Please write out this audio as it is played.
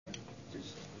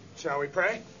Shall we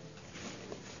pray?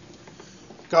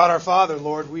 God our Father,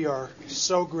 Lord, we are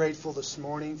so grateful this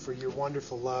morning for your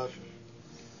wonderful love.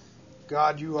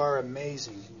 God, you are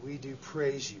amazing. We do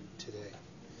praise you today.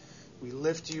 We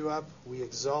lift you up. We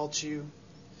exalt you.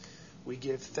 We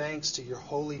give thanks to your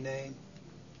holy name.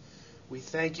 We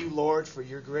thank you, Lord, for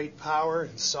your great power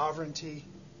and sovereignty.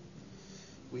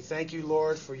 We thank you,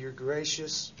 Lord, for your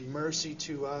gracious mercy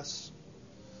to us.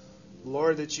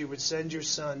 Lord, that you would send your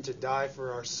Son to die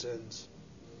for our sins.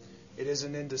 It is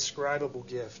an indescribable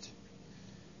gift,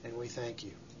 and we thank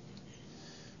you.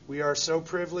 We are so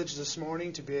privileged this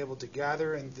morning to be able to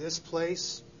gather in this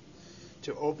place,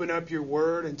 to open up your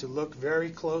word and to look very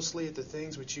closely at the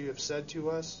things which you have said to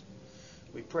us.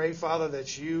 We pray, Father,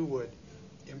 that you would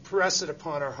impress it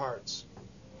upon our hearts.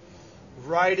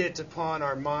 Write it upon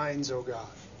our minds, O God.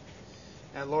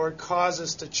 And Lord, cause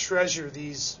us to treasure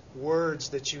these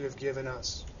words that you have given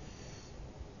us.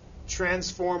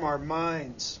 Transform our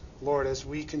minds, Lord, as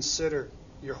we consider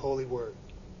your holy word.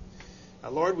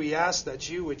 Now, Lord, we ask that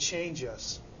you would change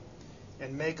us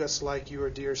and make us like your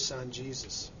dear Son,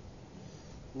 Jesus.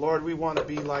 Lord, we want to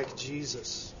be like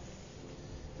Jesus.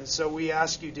 And so we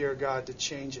ask you, dear God, to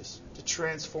change us, to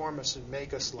transform us and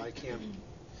make us like him.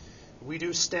 We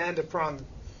do stand upon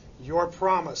your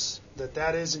promise that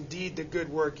that is indeed the good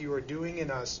work you are doing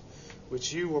in us,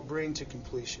 which you will bring to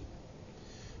completion.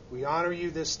 We honor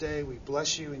you this day. We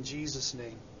bless you in Jesus'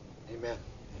 name. Amen.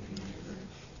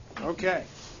 Okay.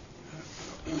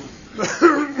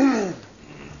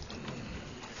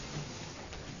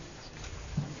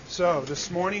 So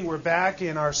this morning we're back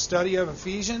in our study of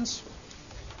Ephesians.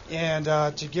 And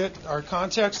to get our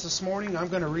context this morning, I'm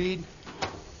going to read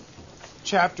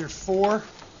chapter 4,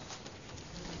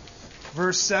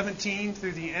 verse 17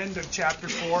 through the end of chapter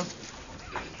 4,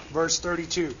 verse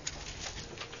 32.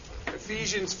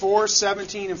 Ephesians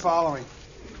 4:17 and following.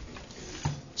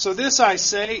 So this I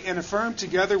say and affirm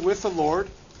together with the Lord,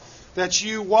 that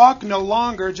you walk no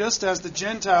longer just as the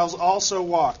Gentiles also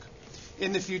walk,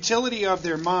 in the futility of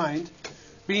their mind,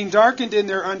 being darkened in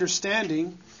their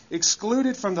understanding,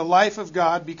 excluded from the life of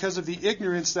God because of the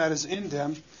ignorance that is in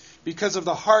them, because of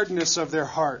the hardness of their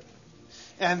heart.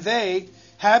 And they,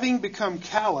 having become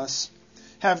callous,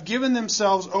 have given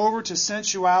themselves over to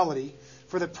sensuality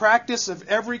for the practice of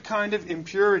every kind of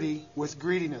impurity with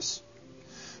greediness.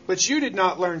 But you did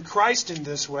not learn Christ in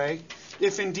this way,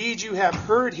 if indeed you have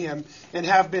heard him and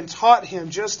have been taught him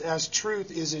just as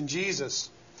truth is in Jesus,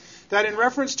 that in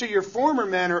reference to your former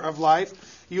manner of life,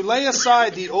 you lay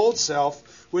aside the old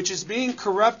self, which is being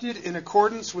corrupted in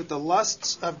accordance with the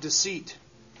lusts of deceit,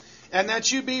 and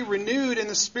that you be renewed in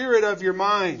the spirit of your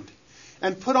mind,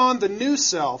 and put on the new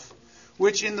self,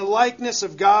 which in the likeness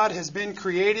of God has been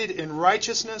created in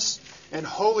righteousness and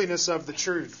holiness of the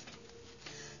truth.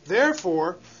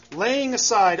 Therefore, laying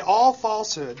aside all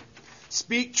falsehood,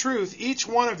 speak truth each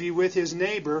one of you with his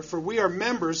neighbor, for we are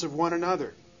members of one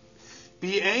another.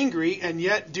 Be angry, and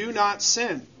yet do not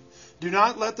sin. Do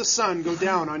not let the sun go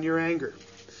down on your anger.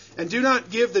 And do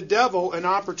not give the devil an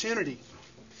opportunity.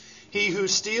 He who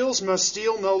steals must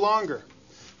steal no longer,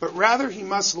 but rather he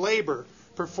must labor,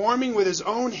 performing with his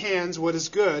own hands what is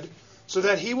good, so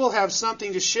that he will have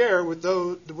something to share with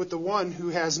the one who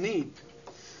has need.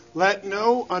 Let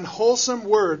no unwholesome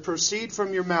word proceed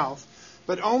from your mouth,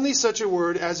 but only such a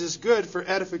word as is good for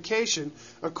edification,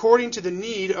 according to the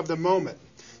need of the moment,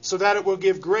 so that it will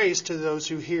give grace to those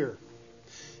who hear.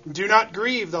 Do not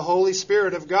grieve the Holy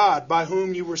Spirit of God, by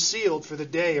whom you were sealed for the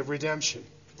day of redemption.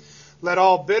 Let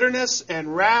all bitterness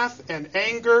and wrath and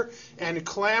anger and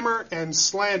clamor and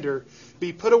slander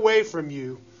be put away from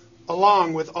you,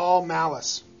 along with all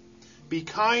malice. Be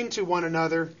kind to one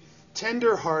another,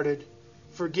 tender-hearted,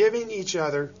 forgiving each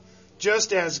other,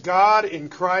 just as God in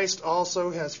Christ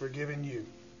also has forgiven you.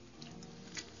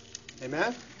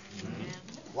 Amen? Amen.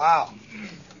 Wow.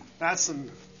 That's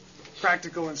some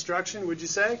practical instruction, would you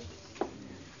say?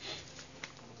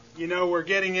 You know, we're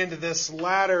getting into this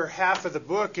latter half of the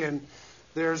book, and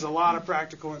there's a lot of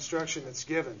practical instruction that's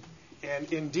given.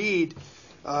 And indeed,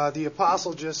 the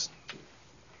apostle just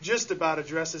about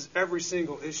addresses every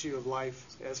single issue of life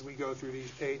as we go through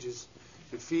these pages.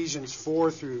 Ephesians 4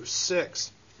 through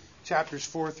 6, chapters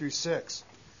 4 through 6.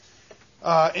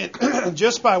 And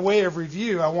just by way of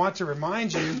review, I want to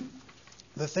remind you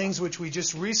the things which we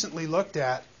just recently looked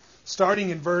at, starting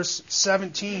in verse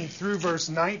 17 through verse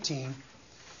 19.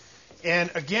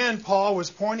 And again, Paul was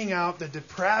pointing out the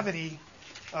depravity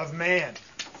of man.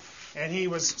 And he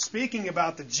was speaking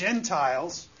about the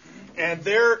Gentiles. And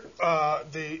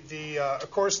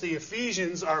of course, the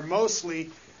Ephesians are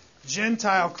mostly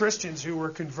Gentile Christians who were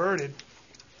converted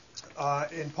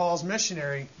in Paul's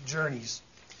missionary journeys.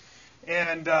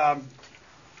 And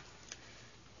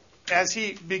as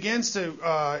he begins to,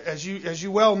 as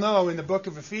you well know, in the book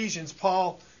of Ephesians,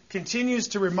 Paul continues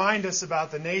to remind us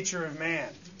about the nature of man.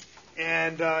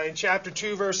 And in chapter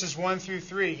 2, verses 1 through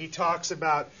 3, he talks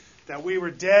about that we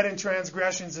were dead in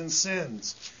transgressions and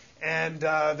sins, and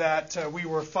that we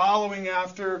were following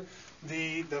after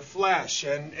the flesh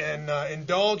and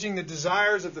indulging the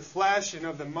desires of the flesh and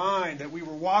of the mind, that we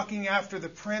were walking after the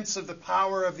prince of the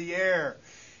power of the air.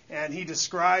 And he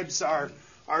describes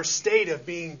our state of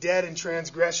being dead in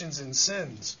transgressions and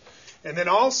sins. And then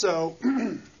also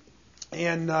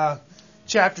in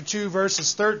chapter 2,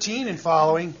 verses 13 and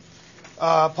following,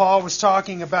 Paul was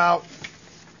talking about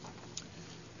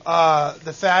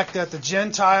the fact that the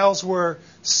Gentiles were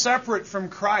separate from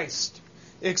Christ,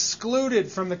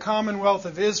 excluded from the commonwealth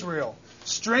of Israel,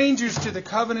 strangers to the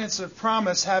covenants of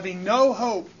promise, having no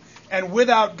hope and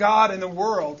without God in the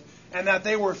world, and that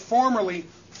they were formerly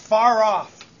far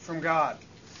off from God.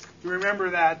 You remember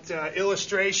that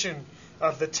illustration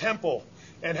of the temple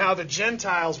and how the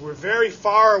Gentiles were very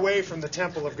far away from the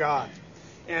temple of God,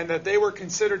 and that they were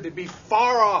considered to be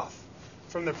far off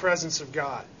from the presence of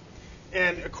God.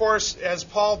 And, of course, as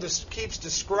Paul keeps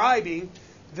describing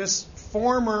this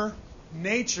former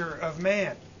nature of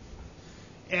man,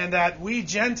 and that we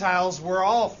Gentiles were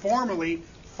all formerly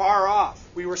far off.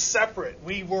 We were separate.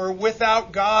 We were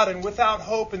without God and without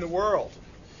hope in the world.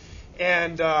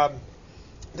 And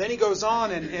then he goes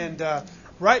on, and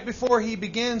right before he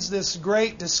begins this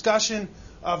great discussion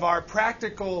of our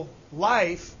practical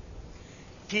life,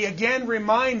 he again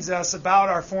reminds us about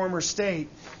our former state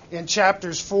in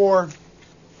chapters 4,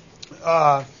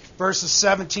 verses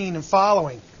 17 and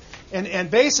following.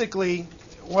 And basically,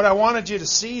 what I wanted you to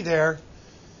see there,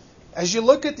 as you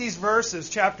look at these verses,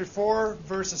 chapter 4,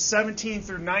 verses 17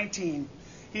 through 19,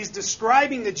 he's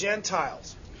describing the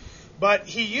Gentiles. But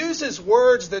he uses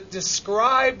words that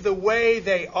describe the way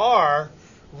they are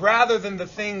rather than the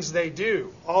things they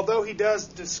do. Although he does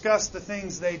discuss the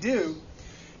things they do,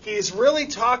 he is really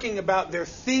talking about their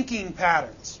thinking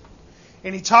patterns.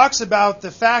 And he talks about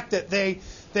the fact that they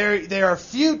are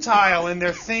futile in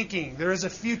their thinking. There is a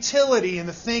futility in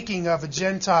the thinking of a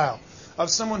Gentile, of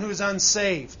someone who is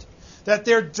unsaved. That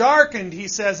they're darkened, he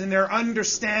says, in their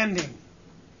understanding.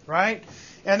 Right?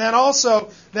 And then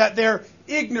also that they're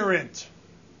ignorant.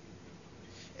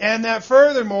 And that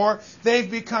furthermore, they've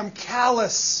become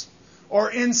callous or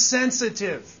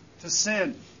insensitive to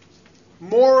sin.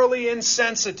 Morally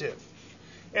insensitive.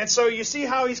 And so you see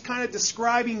how he's kind of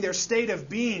describing their state of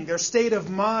being, their state of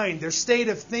mind, their state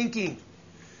of thinking.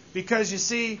 Because you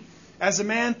see, as a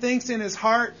man thinks in his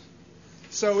heart,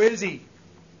 so is he.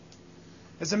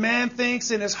 As a man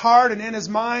thinks in his heart and in his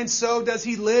mind, so does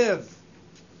he live.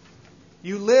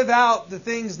 You live out the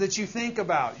things that you think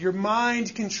about. Your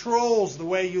mind controls the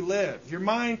way you live. Your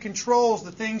mind controls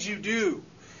the things you do.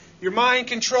 Your mind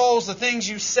controls the things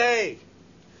you say.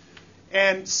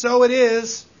 And so it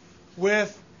is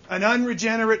with an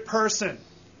unregenerate person.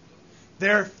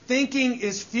 Their thinking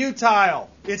is futile.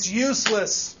 It's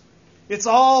useless. It's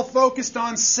all focused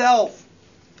on self.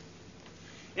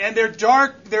 And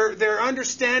their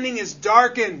understanding is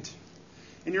darkened.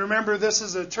 And you remember this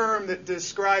is a term that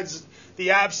describes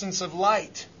the absence of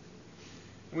light.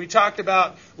 And we talked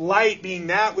about light being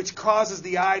that which causes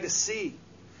the eye to see.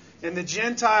 And the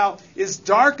Gentile is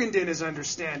darkened in his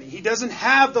understanding. He doesn't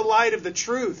have the light of the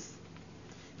truth.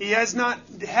 He has not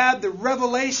had the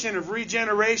revelation of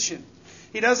regeneration.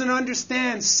 He doesn't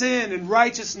understand sin and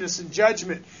righteousness and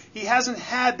judgment. He hasn't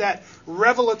had that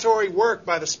revelatory work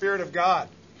by the Spirit of God.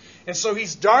 And so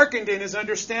he's darkened in his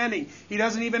understanding. He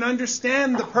doesn't even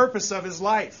understand the purpose of his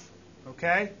life.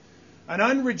 Okay? An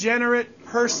unregenerate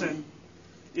person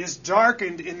is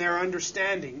darkened in their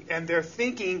understanding, and their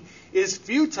thinking is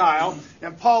futile.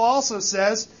 And Paul also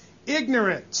says,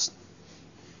 ignorance.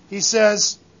 He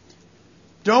says,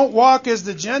 don't walk as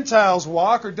the Gentiles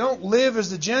walk, or don't live as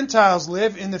the Gentiles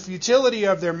live, in the futility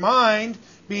of their mind,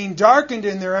 being darkened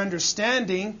in their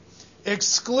understanding,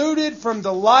 excluded from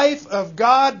the life of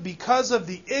God because of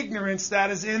the ignorance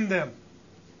that is in them.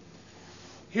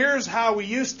 Here's how we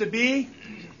used to be,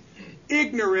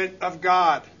 ignorant of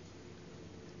God.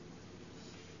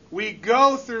 We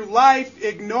go through life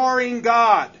ignoring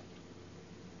God.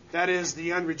 That is,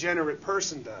 the unregenerate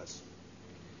person does.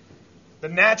 The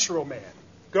natural man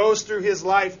goes through his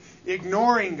life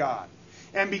ignoring God.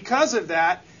 And because of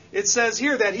that, it says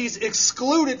here that he's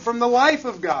excluded from the life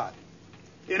of God.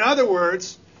 In other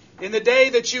words, in the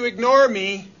day that you ignore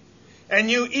me and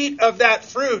you eat of that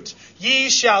fruit, ye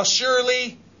shall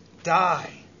surely die.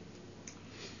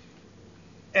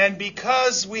 And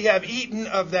because we have eaten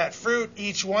of that fruit,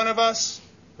 each one of us,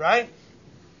 right?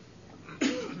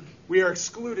 We are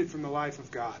excluded from the life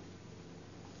of God.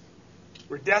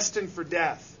 We're destined for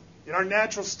death. In our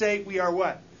natural state, we are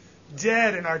what?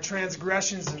 Dead in our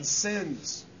transgressions and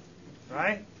sins.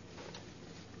 Right?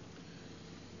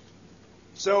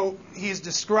 So he's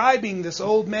describing this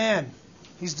old man.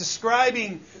 He's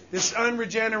describing this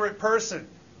unregenerate person.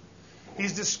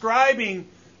 He's describing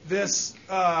this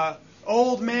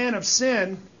old man of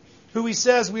sin who he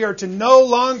says we are to no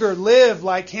longer live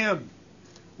like him.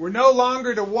 We're no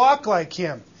longer to walk like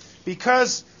him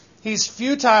because he's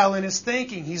futile in his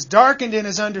thinking. He's darkened in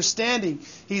his understanding.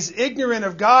 He's ignorant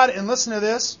of God. And listen to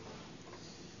this.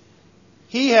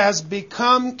 He has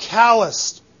become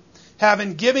calloused,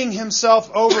 having given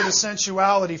himself over to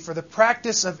sensuality for the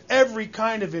practice of every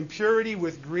kind of impurity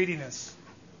with greediness.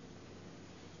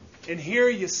 And here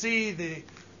you see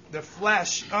the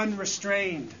flesh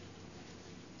unrestrained.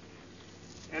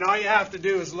 And all you have to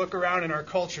do is look around in our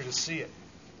culture to see it.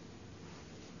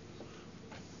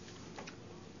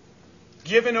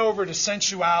 Given over to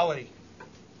sensuality,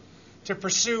 to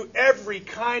pursue every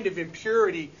kind of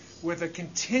impurity with a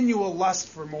continual lust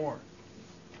for more.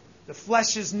 The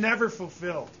flesh is never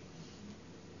fulfilled,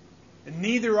 and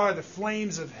neither are the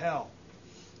flames of hell.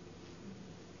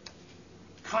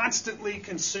 Constantly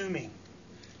consuming,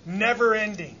 never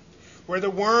ending, where the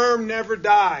worm never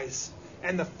dies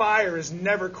and the fire is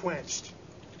never quenched.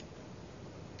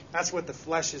 That's what the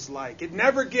flesh is like. It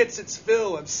never gets its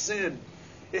fill of sin.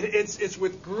 It's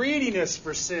with greediness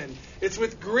for sin. It's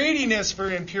with greediness for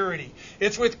impurity.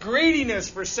 It's with greediness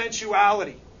for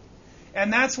sensuality.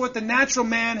 And that's what the natural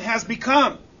man has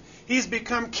become. He's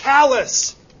become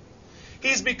callous.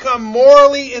 He's become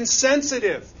morally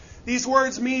insensitive. These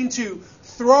words mean to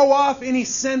throw off any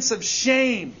sense of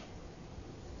shame.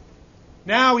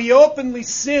 Now he openly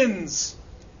sins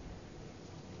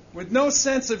with no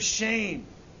sense of shame.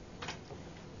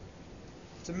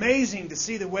 It's amazing to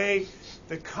see the way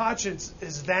the conscience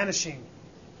is vanishing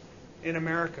in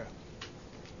America.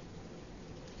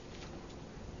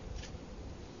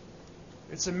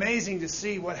 It's amazing to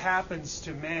see what happens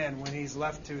to man when he's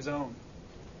left to his own.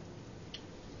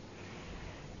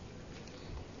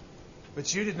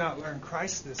 But you did not learn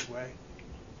Christ this way.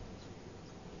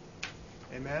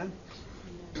 Amen?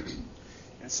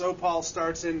 And so Paul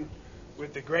starts in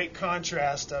with the great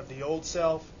contrast of the old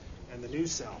self and the new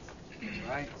self.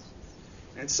 Right?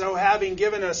 And so having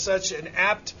given us such an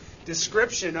apt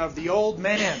description of the old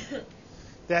man,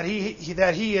 that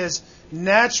he is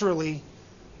naturally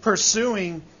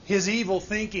pursuing his evil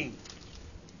thinking.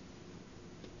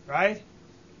 Right?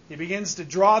 He begins to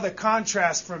draw the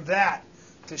contrast from that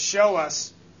to show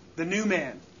us the new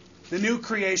man, the new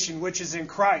creation which is in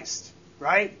Christ.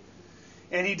 Right?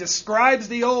 And he describes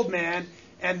the old man,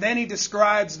 and then he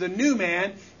describes the new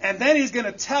man, and then he's going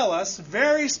to tell us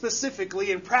very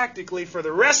specifically and practically for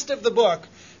the rest of the book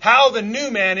how the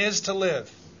new man is to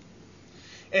live.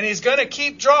 And he's going to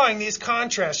keep drawing these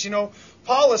contrasts. You know,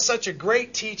 Paul is such a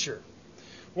great teacher.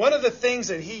 One of the things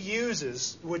that he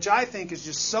uses, which I think is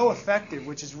just so effective,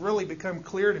 which has really become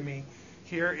clear to me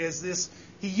here, is this.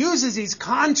 He uses these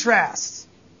contrasts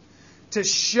to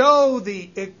show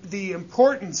the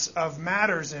importance of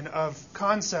matters and of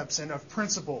concepts and of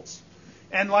principles.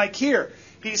 And like here,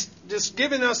 he's just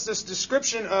given us this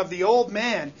description of the old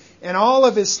man and all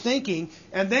of his thinking,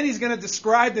 and then he's going to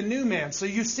describe the new man. So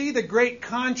you see the great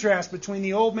contrast between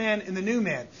the old man and the new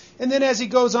man. And then as he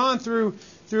goes on through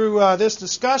this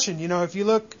discussion, you know, if you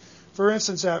look, for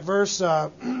instance, at verse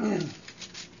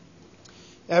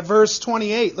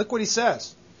 28, look what he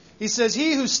says. He says,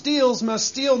 "He who steals must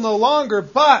steal no longer,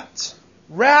 but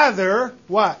rather,"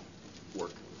 what?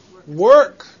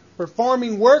 Work.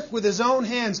 Performing work with his own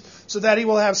hands so that he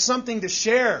will have something to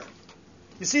share.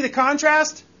 You see the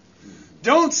contrast?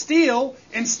 Don't steal.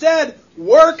 Instead,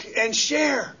 work and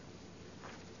share.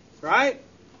 Right?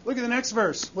 Look at the next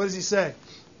verse. What does he say?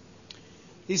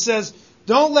 He says,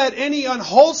 "Don't let any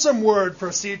unwholesome word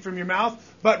proceed from your mouth,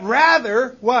 but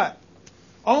rather," what?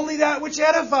 "Only that which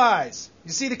edifies."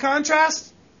 You see the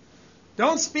contrast?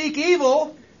 Don't speak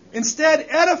evil, instead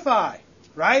edify,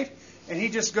 right? And he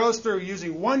just goes through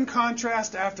using one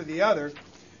contrast after the other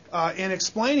in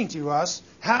explaining to us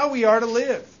how we are to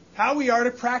live, how we are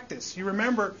to practice. You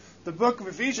remember the book of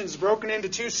Ephesians is broken into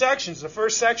two sections. The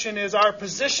first section is our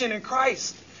position in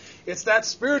Christ. It's that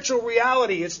spiritual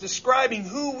reality. It's describing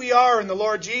who we are in the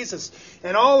Lord Jesus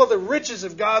and all of the riches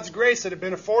of God's grace that have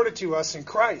been afforded to us in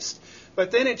Christ. But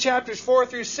then in chapters 4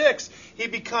 through 6, he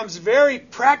becomes very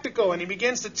practical and he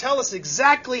begins to tell us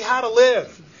exactly how to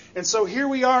live. And so here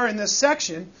we are in this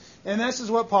section, And this is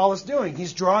what Paul is doing.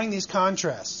 He's drawing these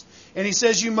contrasts. And he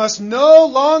says, you must no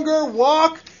longer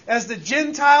walk as the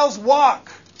Gentiles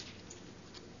walk.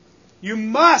 You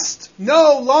must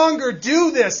no longer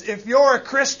do this if you're a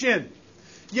Christian.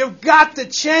 You've got to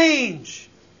change.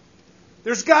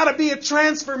 There's got to be a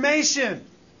transformation.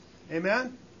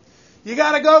 Amen? You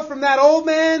got to go from that old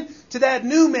man to that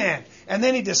new man. And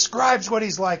then he describes what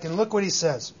he's like. And look what he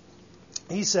says.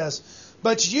 He says,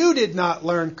 but you did not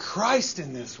learn Christ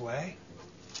in this way.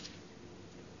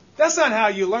 That's not how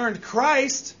you learned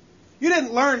Christ. You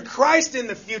didn't learn Christ in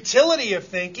the futility of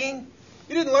thinking.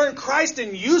 You didn't learn Christ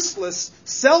in useless,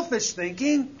 selfish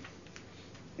thinking.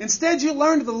 Instead, you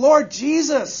learned the Lord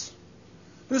Jesus,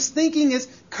 whose thinking is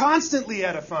constantly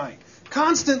edifying,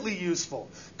 constantly useful,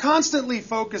 constantly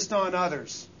focused on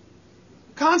others,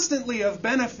 constantly of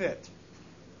benefit.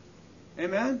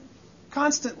 Amen?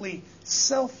 Constantly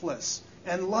selfless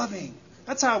and loving.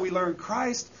 That's how we learn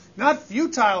Christ. Not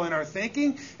futile in our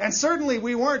thinking. And certainly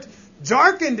we weren't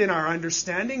darkened in our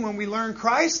understanding when we learned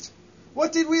Christ.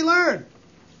 What did we learn?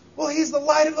 Well, He's the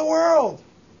light of the world.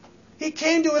 He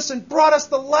came to us and brought us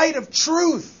the light of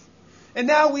truth. And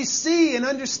now we see and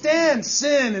understand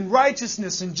sin and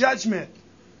righteousness and judgment.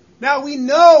 Now we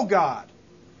know God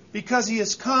because He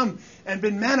has come and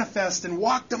been manifest and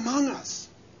walked among us.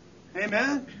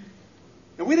 Amen?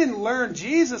 And we didn't learn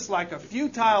Jesus like a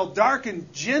futile,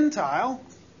 darkened Gentile.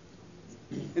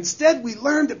 Instead, we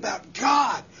learned about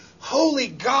God, holy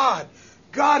God,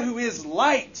 God who is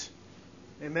light.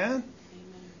 Amen?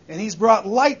 And He's brought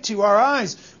light to our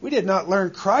eyes. We did not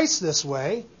learn Christ this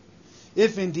way.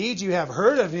 If indeed you have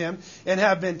heard of Him and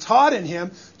have been taught in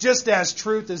Him, just as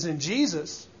truth is in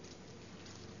Jesus.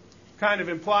 Kind of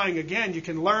implying, again, you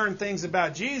can learn things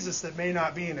about Jesus that may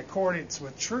not be in accordance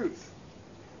with truth.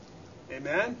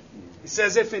 Amen? He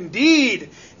says, if indeed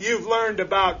you've learned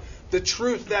about the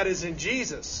truth that is in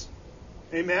Jesus.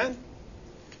 Amen?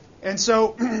 And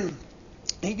so,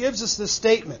 he gives us this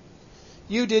statement.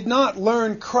 You did not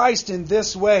learn Christ in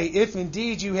this way, if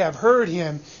indeed you have heard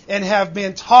Him and have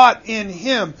been taught in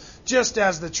Him, just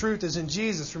as the truth is in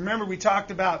Jesus. Remember, we talked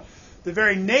about the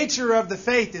very nature of the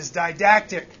faith is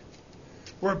didactic.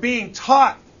 We're being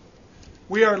taught.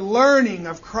 We are learning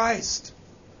of Christ.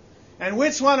 And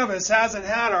which one of us hasn't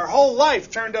had our whole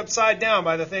life turned upside down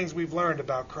by the things we've learned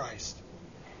about Christ?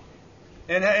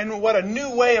 And what a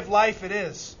new way of life it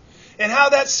is. And how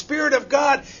that Spirit of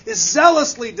God is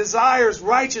zealously desires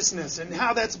righteousness. And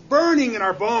how that's burning in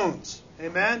our bones.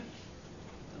 Amen?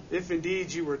 If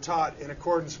indeed you were taught in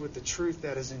accordance with the truth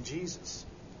that is in Jesus.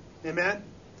 Amen?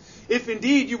 If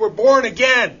indeed you were born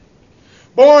again.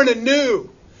 Born anew.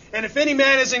 And if any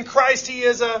man is in Christ, he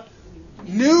is a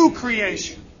new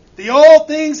creation. The old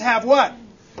things have what?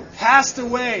 Passed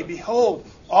away. Behold,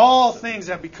 all things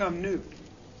have become new.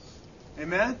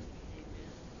 Amen?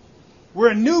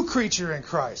 We're a new creature in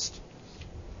Christ.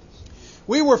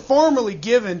 We were formerly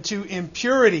given to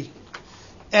impurity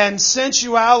and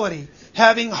sensuality,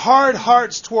 having hard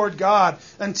hearts toward God,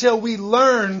 until we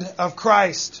learned of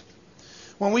Christ.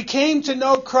 When we came to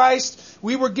know Christ,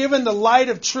 we were given the light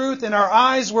of truth, and our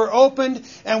eyes were opened,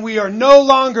 and we are no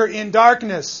longer in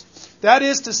darkness. That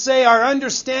is to say, our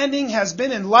understanding has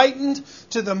been enlightened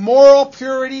to the moral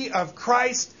purity of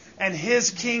Christ and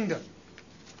His kingdom.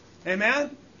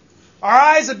 Amen? Our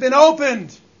eyes have been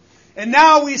opened. And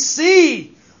now we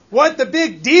see what the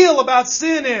big deal about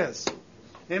sin is.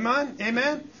 Amen?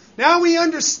 Amen? Now we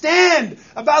understand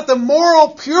about the moral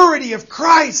purity of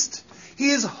Christ. He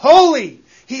is holy.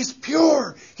 He's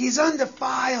pure. He's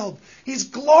undefiled. He's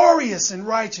glorious in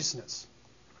righteousness.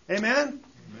 Amen?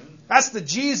 That's the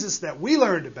Jesus that we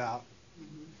learned about.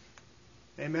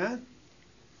 Amen?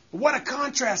 What a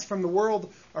contrast from the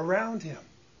world around Him.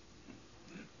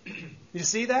 You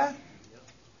see that?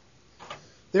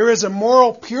 There is a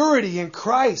moral purity in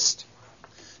Christ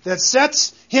that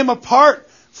sets Him apart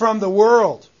from the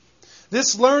world.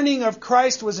 This learning of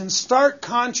Christ was in stark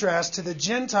contrast to the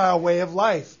Gentile way of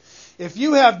life. If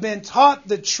you have been taught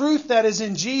the truth that is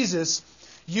in Jesus,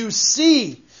 you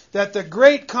see that the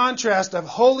great contrast of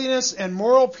holiness and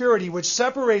moral purity which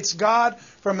separates God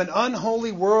from an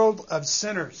unholy world of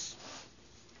sinners.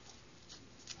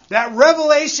 That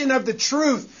revelation of the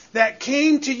truth that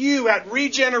came to you at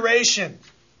regeneration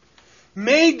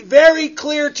made very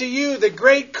clear to you the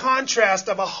great contrast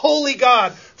of a holy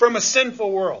God from a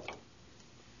sinful world.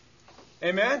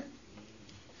 Amen?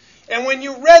 And when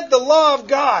you read the law of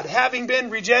God, having been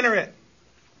regenerate,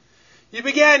 you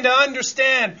began to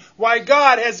understand why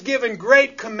God has given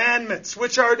great commandments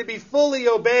which are to be fully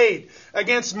obeyed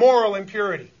against moral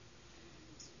impurity.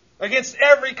 Against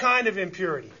every kind of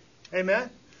impurity. Amen?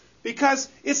 Because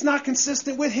it's not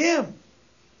consistent with Him.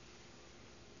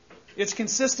 It's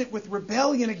consistent with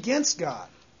rebellion against God.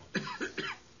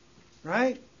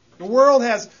 Right? The world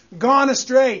has gone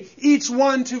astray, each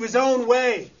one to his own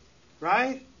way.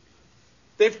 Right?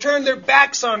 They've turned their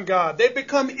backs on God. They've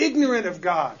become ignorant of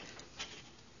God.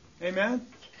 Amen?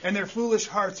 And their foolish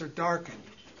hearts are darkened.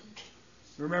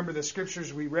 Remember the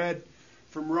scriptures we read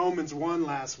from Romans 1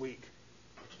 last week.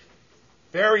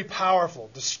 Very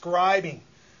powerful, describing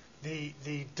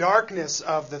the darkness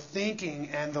of the thinking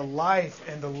and the life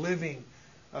and the living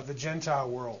of the Gentile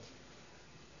world.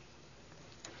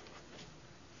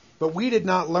 But we did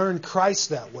not learn Christ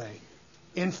that way.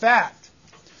 In fact,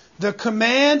 the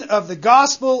command of the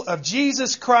gospel of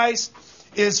Jesus Christ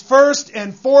is first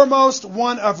and foremost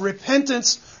one of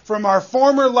repentance from our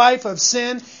former life of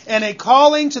sin and a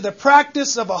calling to the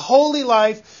practice of a holy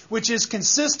life which is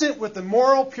consistent with the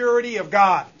moral purity of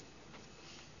God.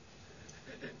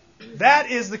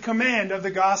 That is the command of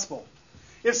the gospel.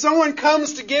 If someone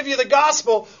comes to give you the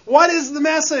gospel, what is the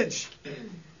message?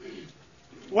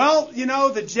 Well, you know,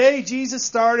 the day Jesus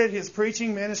started His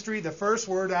preaching ministry, the first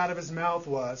word out of His mouth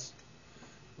was,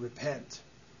 repent.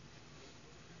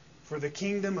 For the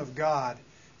kingdom of God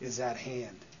is at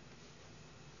hand.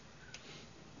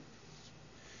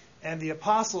 And the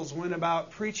apostles went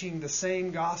about preaching the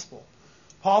same gospel.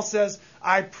 Paul says,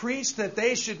 I preached that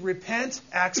they should repent,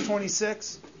 Acts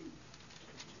 26,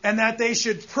 and that they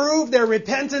should prove their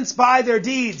repentance by their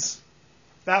deeds.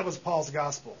 That was Paul's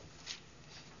gospel.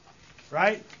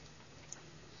 Right?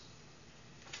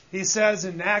 He says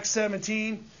in Acts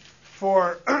 17,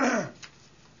 for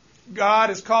God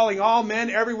is calling all men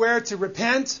everywhere to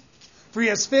repent, for He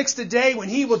has fixed a day when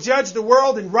He will judge the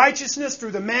world in righteousness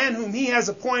through the man whom He has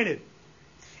appointed.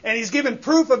 And He's given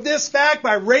proof of this fact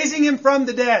by raising Him from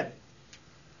the dead.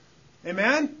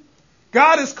 Amen?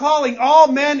 God is calling all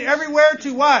men everywhere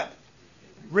to what?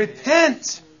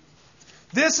 Repent.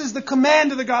 This is the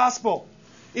command of the gospel.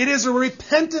 It is a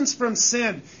repentance from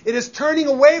sin. It is turning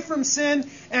away from sin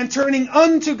and turning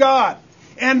unto God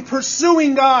and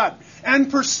pursuing God and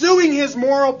pursuing His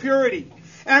moral purity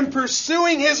and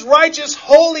pursuing His righteous,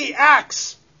 holy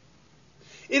acts.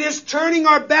 It is turning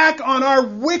our back on our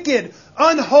wicked,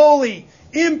 unholy,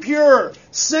 impure,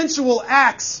 sensual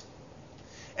acts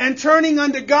and turning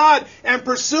unto God and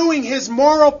pursuing His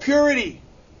moral purity.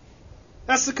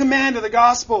 That's the command of the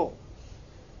gospel.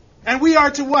 And we are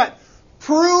to what?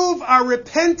 Prove our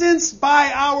repentance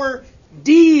by our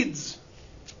deeds.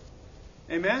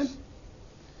 Amen?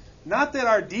 Not that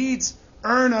our deeds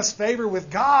earn us favor with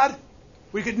God.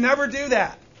 We could never do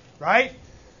that. Right?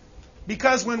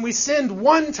 Because when we sinned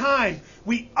one time,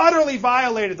 we utterly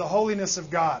violated the holiness of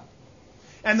God.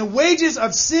 And the wages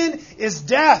of sin is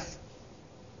death.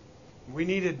 We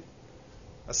needed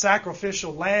a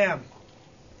sacrificial lamb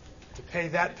to pay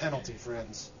that penalty,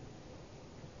 friends.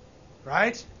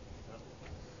 Right?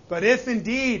 But if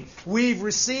indeed we've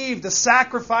received the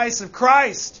sacrifice of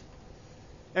Christ,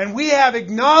 and we have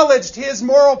acknowledged His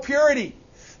moral purity,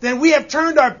 then we have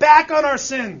turned our back on our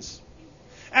sins,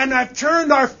 and have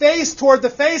turned our face toward the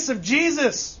face of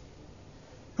Jesus,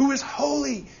 who is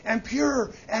holy and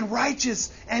pure and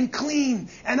righteous and clean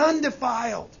and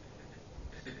undefiled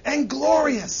and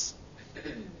glorious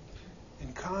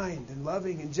and kind and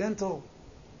loving and gentle.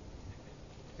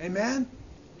 Amen?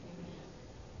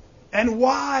 And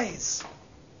wise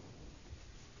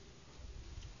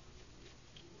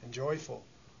and joyful.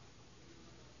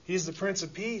 He's the Prince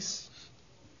of Peace.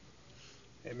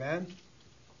 Amen?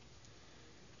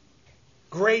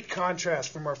 Great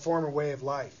contrast from our former way of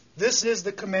life. This is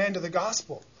the command of the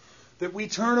gospel, that we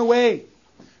turn away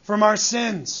from our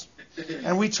sins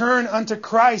and we turn unto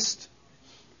Christ.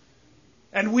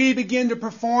 And we begin to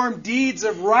perform deeds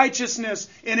of righteousness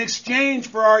in exchange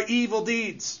for our evil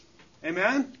deeds.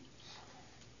 Amen?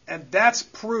 And that's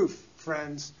proof,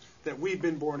 friends, that we've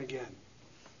been born again.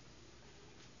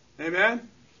 Amen?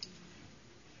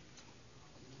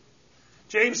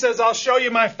 James says, I'll show you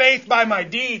my faith by my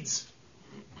deeds.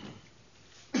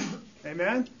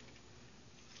 Amen?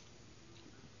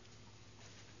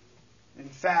 In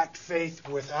fact, faith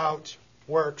without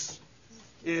works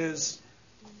is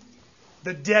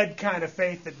the dead kind of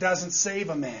faith that doesn't save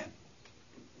a man.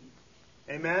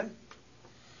 Amen?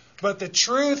 But the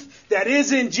truth that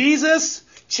is in Jesus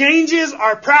changes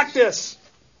our practice,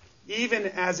 even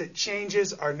as it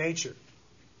changes our nature.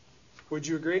 Would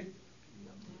you agree?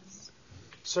 Yes.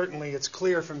 Certainly it's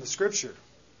clear from the Scripture.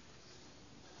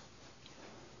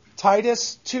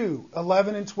 Titus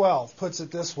 2:11 and 12 puts it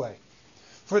this way.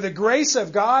 For the grace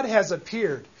of God has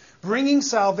appeared, bringing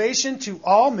salvation to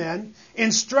all men,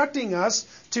 instructing us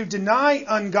to deny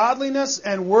ungodliness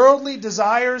and worldly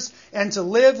desires and to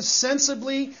live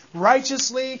sensibly,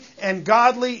 righteously, and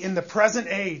godly in the present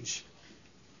age.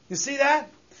 You see that?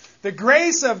 The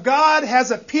grace of God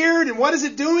has appeared, and what is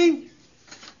it doing?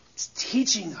 It's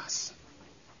teaching us.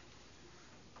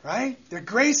 Right? The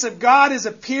grace of God has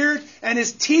appeared and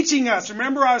is teaching us.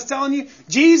 Remember I was telling you,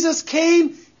 Jesus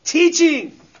came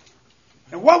teaching.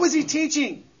 And what was He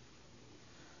teaching?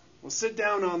 We'll sit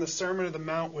down on the Sermon on the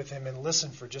Mount with Him and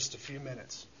listen for just a few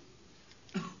minutes.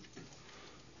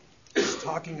 He's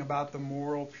talking about the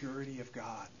moral purity of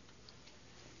God.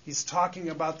 He's talking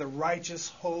about the righteous,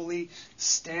 holy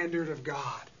standard of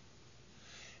God.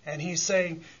 And He's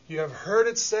saying, you have heard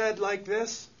it said like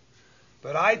this,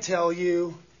 but I tell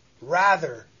you,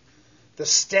 rather, the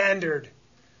standard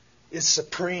is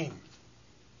supreme.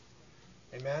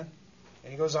 Amen?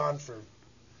 And He goes on for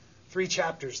 3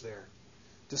 chapters there,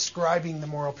 describing the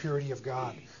moral purity of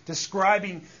God,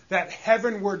 describing that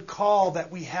heavenward call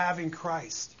that we have in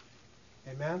Christ.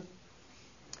 Amen?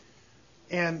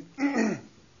 And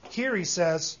here he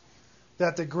says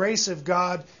that the grace of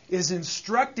God is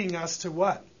instructing us to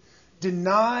what?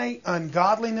 Deny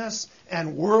ungodliness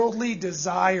and worldly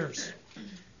desires.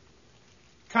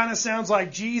 Kind of sounds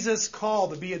like Jesus' call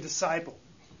to be a disciple.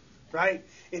 Right?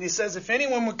 And He says, if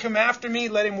anyone would come after me,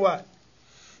 let him what?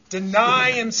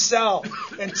 Deny himself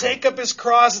and take up his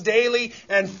cross daily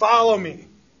and follow me.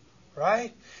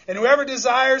 Right? And whoever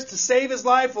desires to save his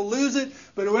life will lose it,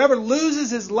 but whoever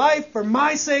loses his life for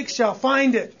my sake shall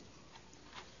find it.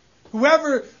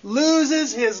 Whoever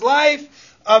loses his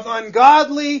life of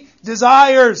ungodly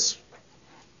desires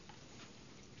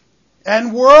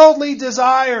and worldly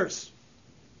desires,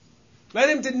 let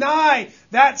him deny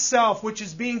that self which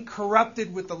is being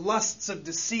corrupted with the lusts of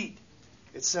deceit,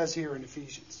 it says here in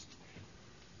Ephesians.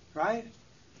 Right?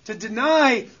 To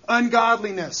deny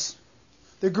ungodliness.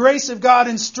 The grace of God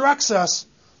instructs us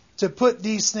to put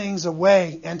these things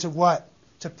away and to what?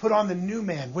 To put on the new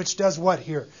man, which does what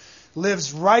here?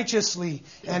 Lives righteously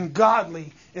and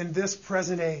godly in this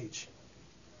present age.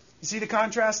 You see the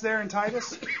contrast there in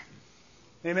Titus?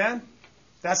 Amen?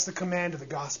 That's the command of the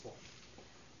gospel.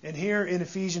 And here in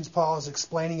Ephesians, Paul is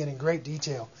explaining it in great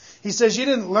detail. He says, you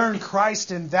didn't learn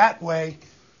Christ in that way,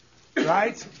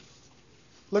 right?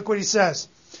 Look what he says.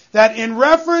 That in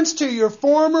reference to your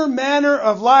former manner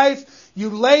of life, you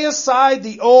lay aside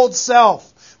the old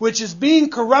self, which is being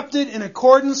corrupted in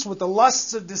accordance with the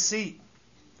lusts of deceit.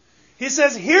 He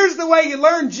says, here's the way you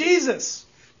learn Jesus.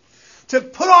 To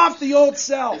put off the old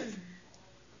self.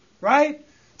 Right?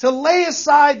 To lay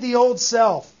aside the old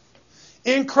self.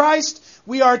 In Christ,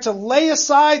 we are to lay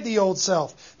aside the old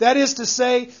self. That is to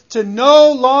say, to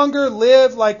no longer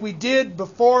live like we did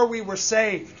before we were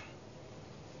saved.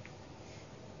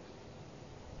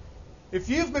 If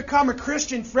you've become a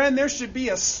Christian, friend, there should be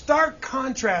a stark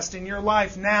contrast in your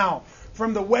life now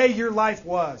from the way your life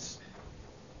was.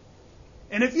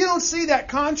 And if you don't see that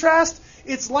contrast,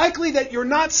 it's likely that you're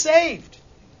not saved.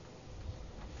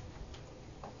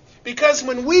 Because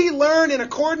when we learn in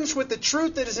accordance with the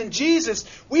truth that is in Jesus,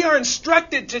 we are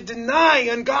instructed to deny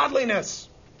ungodliness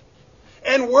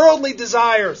and worldly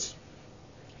desires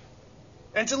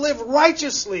and to live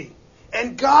righteously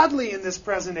and godly in this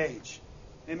present age.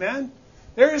 Amen?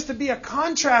 There is to be a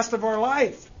contrast of our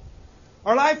life.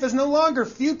 Our life is no longer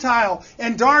futile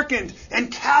and darkened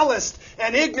and calloused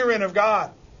and ignorant of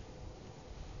God.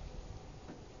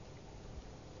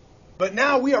 But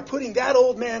now we are putting that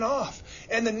old man off,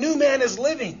 and the new man is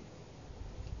living.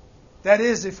 That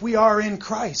is, if we are in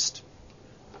Christ.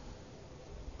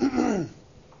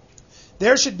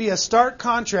 There should be a stark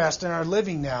contrast in our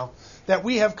living now that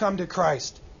we have come to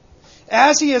Christ.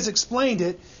 As he has explained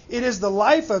it, it is the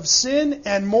life of sin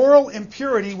and moral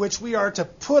impurity which we are to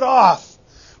put off,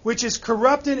 which is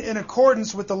corrupted in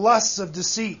accordance with the lusts of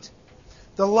deceit.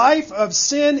 The life of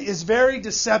sin is very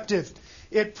deceptive.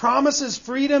 It promises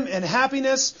freedom and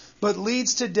happiness, but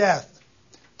leads to death,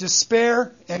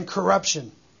 despair, and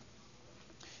corruption.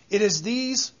 It is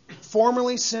these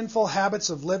formerly sinful habits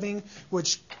of living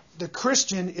which the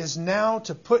Christian is now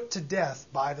to put to death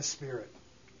by the Spirit.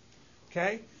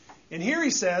 Okay? And here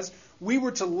he says, we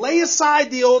were to lay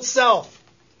aside the old self.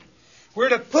 We're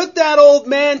to put that old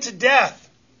man to death.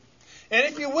 And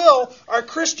if you will, our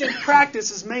Christian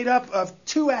practice is made up of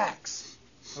 2 acts.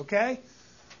 Okay?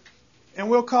 And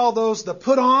we'll call those the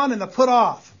put on and the put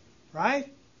off.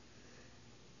 Right?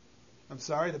 I'm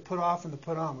sorry, the put off and the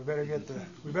put on. We better get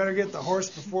the horse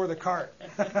before the cart.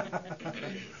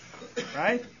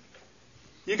 Right?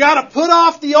 You got to put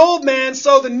off the old man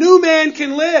so the new man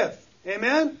can live.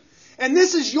 Amen? And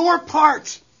this is your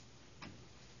part.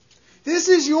 This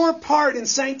is your part in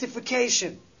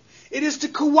sanctification. It is to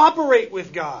cooperate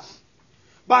with God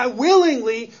by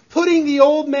willingly putting the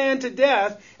old man to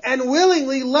death and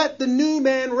willingly let the new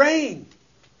man reign.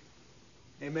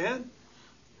 Amen?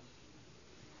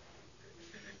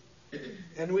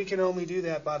 And we can only do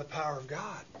that by the power of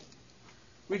God.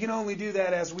 We can only do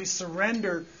that as we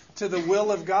surrender to the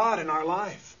will of God in our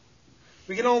life.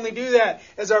 We can only do that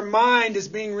as our mind is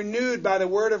being renewed by the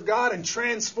Word of God and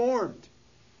transformed.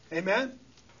 Amen?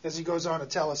 As he goes on to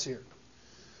tell us here.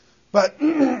 But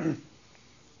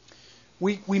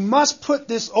we must put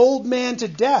this old man to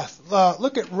death.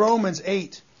 Look at Romans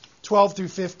 8, 12 through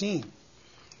 15.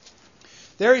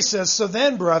 There he says, "So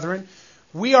then, brethren,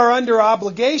 we are under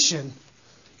obligation,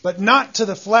 but not to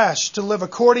the flesh, to live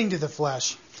according to the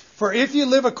flesh. For if you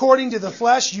live according to the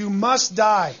flesh, you must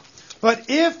die. But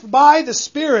if by the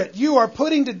Spirit you are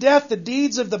putting to death the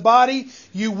deeds of the body,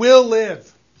 you will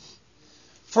live.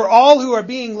 For all who are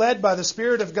being led by the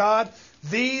Spirit of God,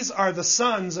 these are the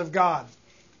sons of God."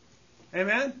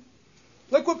 Amen?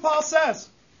 Look what Paul says.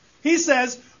 He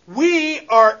says, we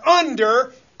are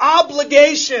under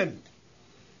obligation.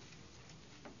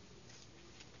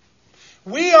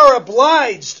 We are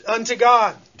obliged unto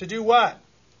God to do what?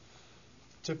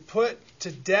 To put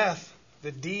to death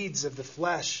the deeds of the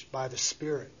flesh by the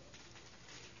Spirit.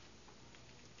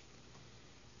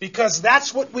 Because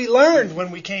that's what we learned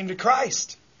when we came to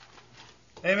Christ.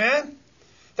 Amen?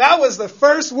 That was the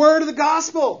first word of the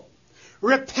gospel.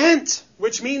 Repent,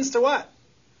 which means to what?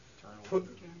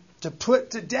 To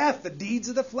put to death the deeds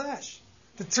of the flesh.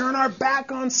 To turn our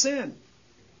back on sin.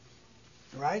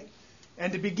 Right?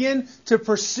 And to begin to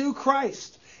pursue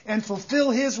Christ and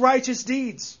fulfill His righteous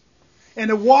deeds. And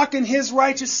to walk in His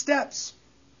righteous steps.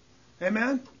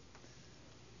 Amen?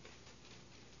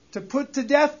 To put to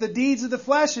death the deeds of the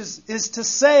flesh is to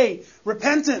say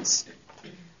repentance.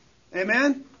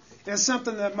 Amen? It's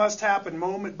something that must happen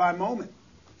moment by moment.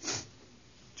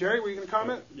 Jerry, were you going to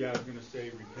comment? Yeah, I was going to say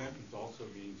repentance also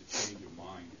means a change of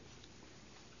mind.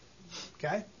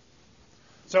 Okay.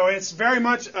 So it's very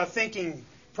much a thinking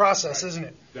process, isn't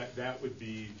it? That would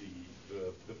be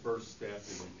the first step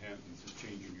in repentance is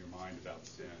changing your mind about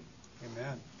sin.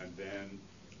 Amen. And then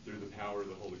through the power of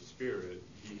the Holy Spirit,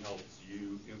 He helps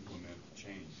you implement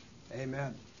change.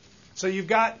 Amen. So you've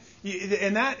got,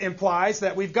 and that implies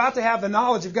that we've got to have the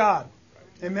knowledge of God.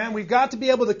 Right. Amen. We've got to be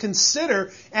able to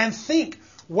consider and think,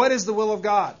 what is the will of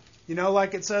God? You know,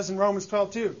 like it says in Romans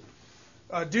 12:2.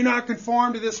 Do not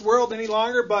conform to this world any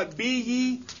longer, but be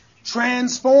ye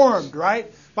transformed,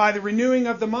 right? By the renewing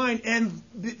of the mind. And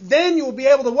then you'll be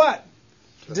able to what?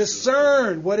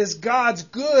 Discern what is God's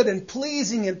good and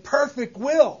pleasing and perfect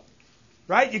will.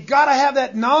 Right? You've got to have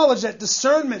that knowledge, that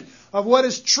discernment of what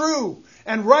is true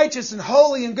and righteous and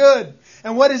holy and good,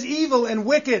 and what is evil and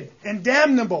wicked and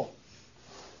damnable.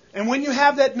 And when you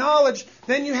have that knowledge,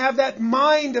 then you have that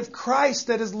mind of Christ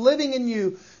that is living in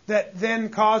you that then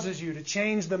causes you to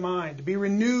change the mind, to be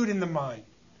renewed in the mind,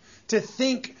 to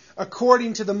think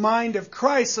according to the mind of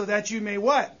Christ so that you may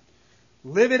what?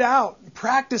 Live it out,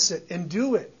 practice it, and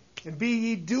do it. And be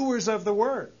ye doers of the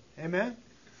word. Amen?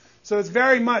 So it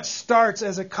very much starts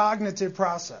as a cognitive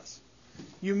process.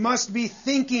 You must be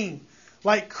thinking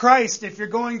like Christ if you're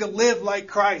going to live like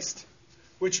Christ.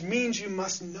 Which means you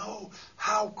must know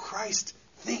how Christ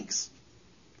thinks.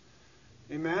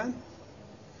 Amen?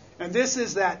 And this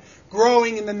is that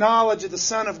growing in the knowledge of the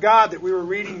Son of God that we were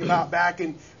reading about back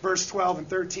in verse 12 and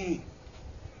 13.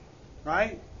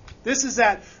 Right? This is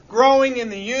that growing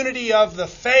in the unity of the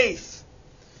faith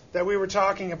that we were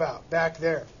talking about back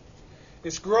there.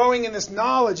 It's growing in this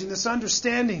knowledge and this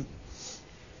understanding.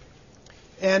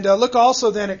 And look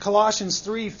also then at Colossians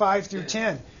 3, 5 through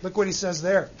 10. Look what he says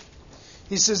there.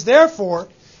 He says, therefore,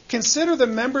 consider the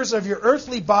members of your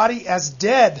earthly body as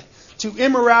dead to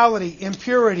immorality,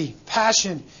 impurity,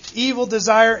 passion, evil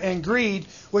desire, and greed,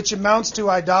 which amounts to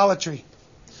idolatry.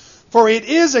 For it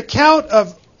is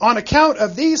on account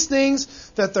of these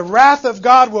things that the wrath of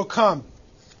God will come.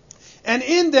 And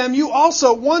in them you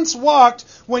also once walked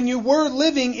when you were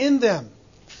living in them.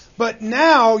 But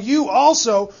now you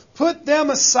also put them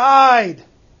aside.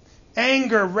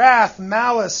 Anger, wrath,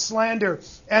 malice, slander,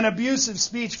 and abusive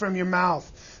speech from your mouth.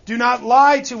 Do not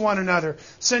lie to one another,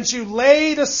 since you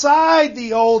laid aside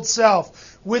the old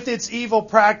self with its evil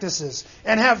practices,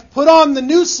 and have put on the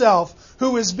new self,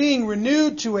 who is being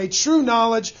renewed to a true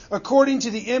knowledge according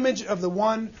to the image of the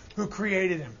one who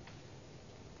created him.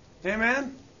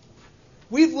 Amen?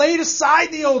 We've laid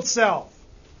aside the old self.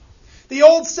 The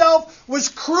old self was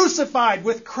crucified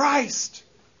with Christ.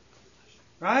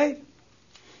 Right?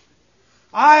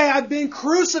 I have been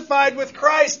crucified with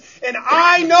Christ, and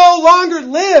I no longer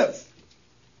live.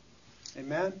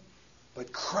 Amen?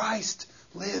 But Christ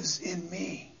lives in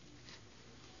me.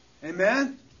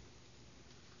 Amen?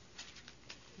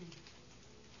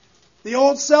 The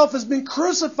old self has been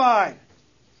crucified.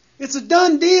 It's a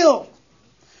done deal.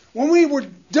 When we were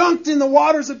dunked in the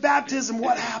waters of baptism,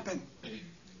 what happened?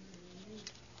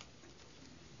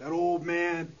 That old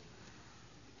man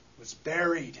was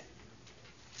buried.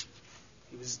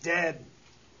 He was dead.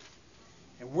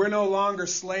 And we're no longer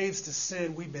slaves to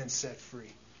sin. We've been set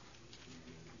free.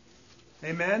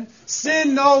 Amen?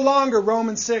 Sin no longer,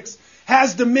 Romans 6,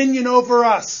 has dominion over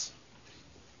us.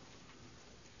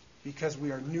 Because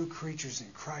we are new creatures in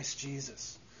Christ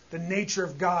Jesus. The nature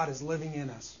of God is living in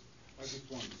us. I just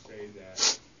want to say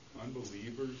that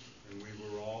unbelievers, and we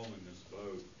were all in this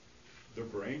boat, they're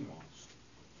brainwashed.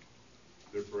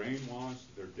 They're brainwashed.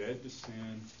 They're dead to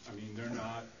sin. I mean, they're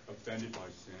not offended by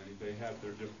sin. They have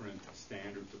their different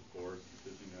standards, of course,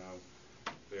 because,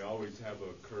 they always have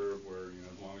a curve where,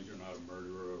 as long as you're not a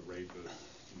murderer, a rapist,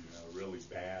 a really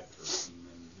bad person,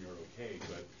 then you're okay.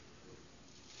 But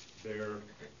they're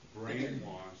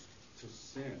brainwashed to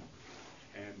sin.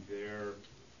 And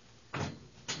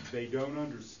they don't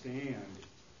understand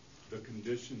the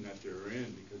condition that they're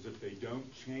in, because if they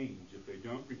don't change, if they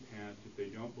don't repent, if they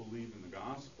don't believe in the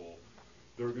gospel,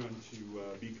 they're going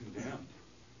to be condemned,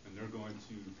 and they're going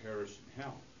to perish in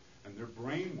hell. And they're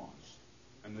brainwashed.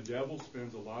 And the devil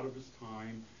spends a lot of his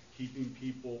time keeping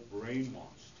people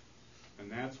brainwashed.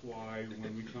 And that's why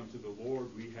when we come to the Lord,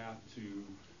 we have to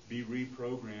be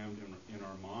reprogrammed in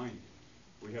our mind.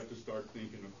 We have to start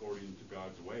thinking according to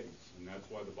God's ways. And that's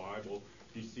why the Bible,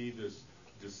 you see this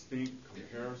distinct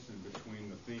comparison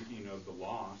between the thinking of the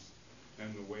lost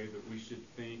and the way that we should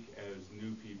think as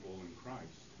new people in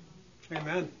Christ.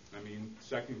 Amen. I mean,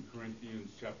 2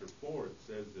 Corinthians chapter 4, it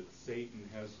says that Satan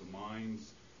has the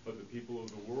minds of the people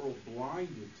of the world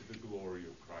blinded to the glory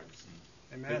of Christ.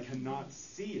 Amen. They cannot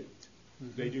see it.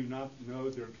 They do not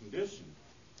know their condition.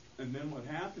 And then what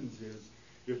happens is,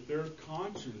 if their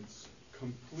conscience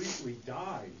completely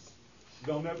dies,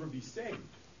 they'll never be saved.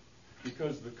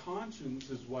 Because the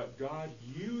conscience is what God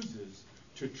uses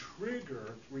to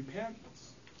trigger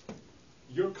repentance.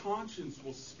 Your conscience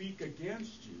will speak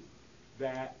against you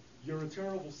that you're a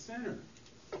terrible sinner.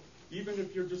 Even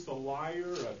if you're just a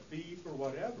liar, a thief, or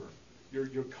whatever,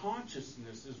 your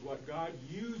consciousness is what God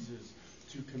uses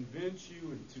to convince you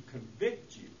and to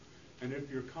convict you. And if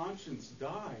your conscience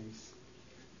dies,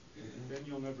 then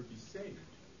you'll never be saved.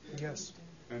 Yes.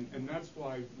 And that's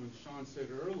why when Shaan said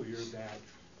earlier that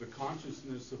the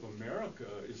consciousness of America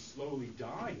is slowly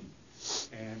dying,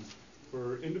 and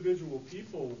for individual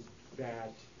people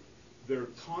that their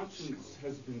conscience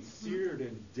has been seared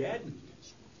and deadened,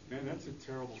 man, that's a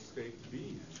terrible state to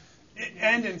be in.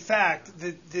 And in fact,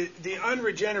 the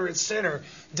unregenerate sinner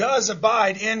does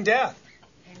abide in death.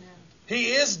 Amen.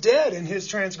 He is dead in his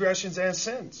transgressions and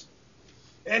sins.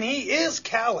 And he is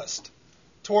calloused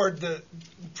toward the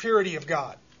purity of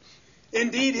God.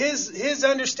 Indeed, his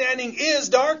understanding is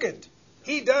darkened.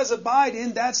 He does abide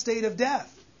in that state of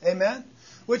death. Amen?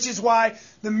 Which is why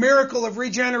the miracle of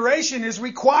regeneration is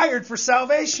required for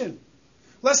salvation.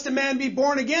 Lest a man be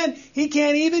born again, he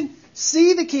can't even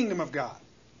see the kingdom of God.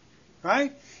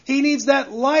 Right? He needs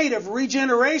that light of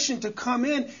regeneration to come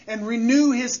in and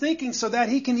renew his thinking so that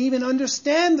he can even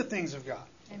understand the things of God.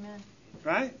 Amen.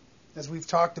 Right? As we've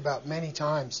talked about many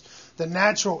times, the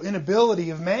natural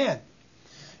inability of man.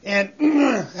 And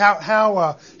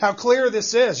how clear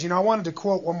this is. I wanted to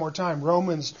quote one more time,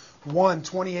 Romans 1,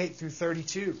 28 through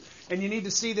 32. And you need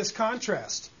to see this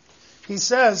contrast. He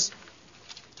says,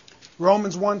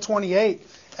 Romans 1, 28,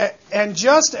 and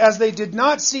just as they did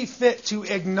not see fit to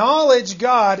acknowledge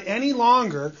God any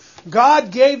longer,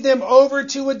 God gave them over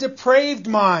to a depraved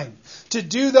mind to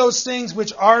do those things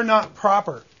which are not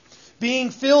proper,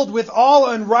 being filled with all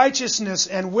unrighteousness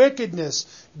and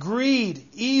wickedness, greed,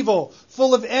 evil,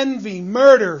 full of envy,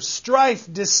 murder,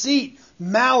 strife, deceit,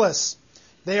 malice.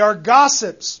 They are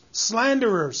gossips,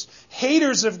 slanderers,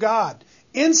 haters of God,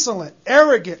 insolent,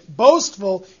 arrogant,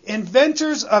 boastful,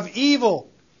 inventors of evil,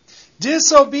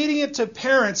 disobedient to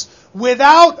parents,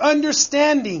 without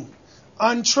understanding,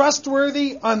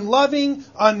 untrustworthy, unloving,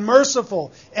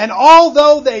 unmerciful. And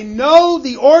although they know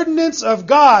the ordinance of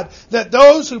God, that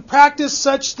those who practice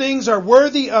such things are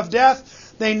worthy of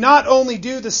death, they not only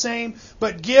do the same,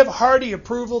 but give hearty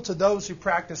approval to those who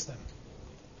practice them.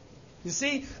 You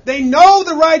see, they know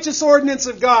the righteous ordinance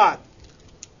of God,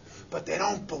 but they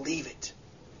don't believe it.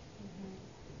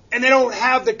 And they don't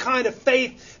have the kind of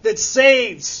faith that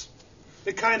saves,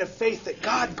 the kind of faith that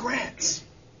God grants.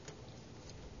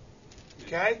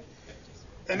 Okay?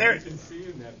 And you can see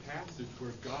in that passage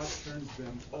where God turns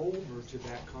them over to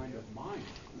that kind of mind.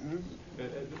 Mm-hmm.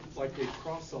 It's like they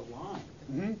cross a line.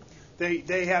 Mm-hmm.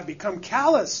 They have become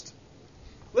calloused.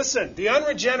 Listen, the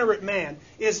unregenerate man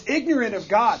is ignorant of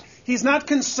God. He's not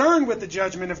concerned with the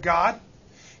judgment of God.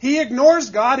 He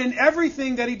ignores God in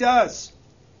everything that he does.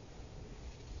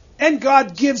 And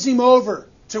God gives him over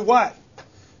to what?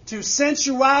 To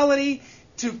sensuality,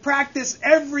 to practice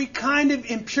every kind of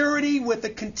impurity with a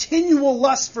continual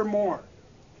lust for more.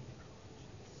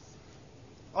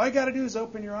 All you got to do is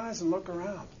open your eyes and look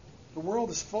around. The world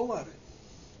is full of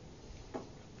it.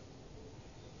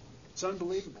 It's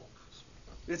unbelievable.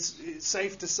 It's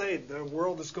safe to say the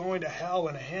world is going to hell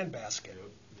in a handbasket.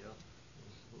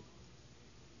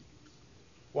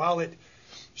 While it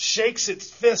shakes its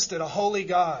fist at a holy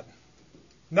God,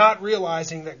 not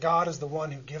realizing that God is the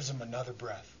one who gives him another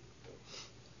breath.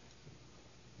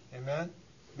 Amen?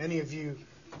 Many of you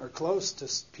are close to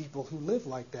people who live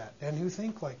like that and who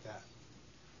think like that.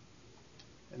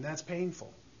 And that's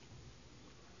painful.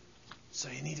 So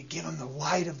you need to give them the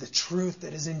light of the truth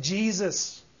that is in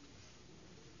Jesus.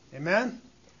 Amen?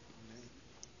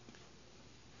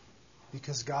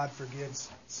 Because God forgives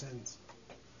sins.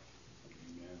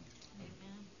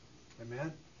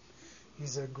 Amen?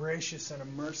 He's a gracious and a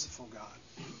merciful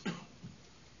God,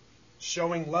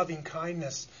 showing loving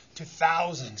kindness to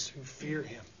thousands who fear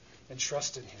Him and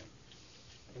trust in Him.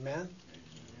 Amen?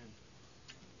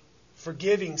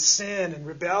 Forgiving sin and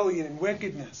rebellion and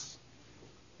wickedness.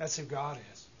 That's who God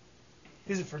is.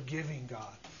 He's a forgiving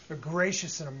God, a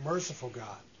gracious and a merciful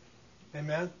God.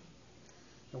 Amen?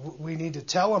 We need to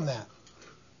tell Him that.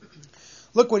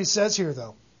 Look what He says here,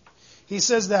 though. He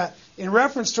says that in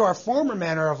reference to our former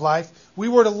manner of life, we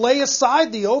were to lay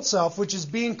aside the old self, which is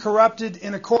being corrupted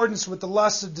in accordance with the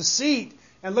lusts of deceit.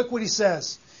 And look what he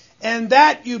says. And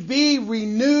that you be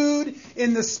renewed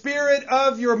in the spirit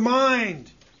of your mind.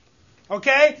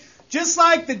 Okay? Just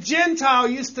like the Gentile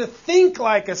used to think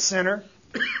like a sinner,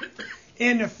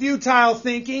 in a futile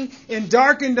thinking, in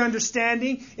darkened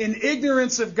understanding, in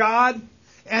ignorance of God,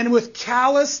 and with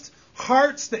calloused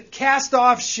hearts that cast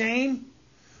off shame,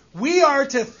 we are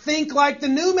to think like the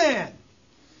new man.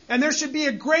 And there should be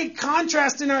a great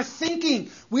contrast in our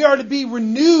thinking. We are to be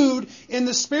renewed in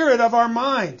the spirit of our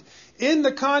mind. In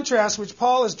the contrast which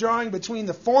Paul is drawing between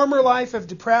the former life of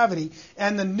depravity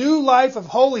and the new life of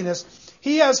holiness,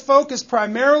 he has focused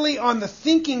primarily on the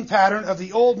thinking pattern of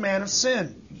the old man of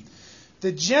sin.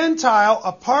 The Gentile,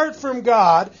 apart from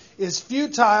God, is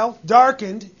futile,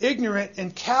 darkened, ignorant,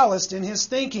 and calloused in his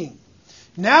thinking.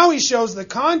 Now he shows the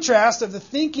contrast of the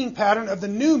thinking pattern of the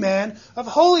new man of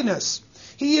holiness.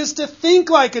 He is to think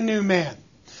like a new man,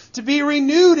 to be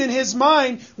renewed in his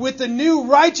mind with the new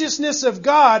righteousness of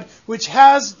God, which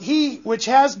has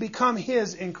become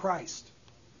his in Christ.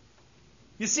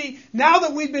 You see, now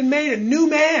that we've been made a new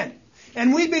man,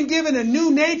 and we've been given a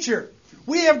new nature,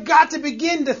 we have got to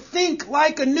begin to think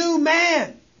like a new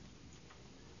man.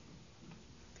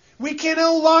 We can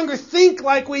no longer think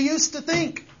like we used to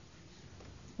think,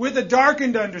 with a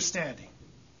darkened understanding.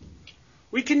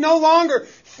 We can no longer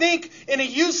think in a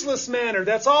useless manner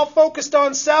that's all focused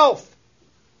on self,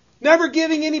 never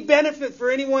giving any benefit for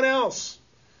anyone else.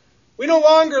 We no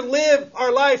longer live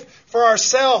our life for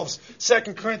ourselves,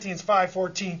 2 Corinthians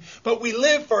 5:14, but we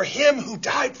live for Him who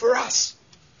died for us.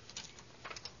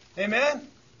 Amen?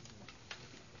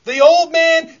 The old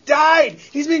man died.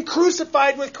 He's been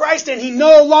crucified with Christ and he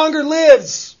no longer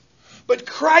lives. But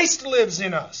Christ lives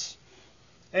in us.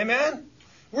 Amen?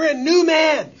 We're a new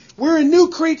man. We're a new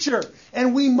creature.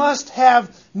 And we must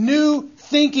have new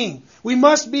thinking. We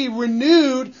must be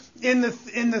renewed in the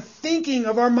thinking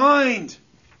of our mind.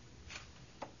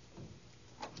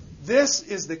 This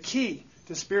is the key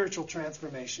to spiritual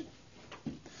transformation.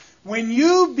 When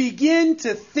you begin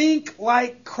to think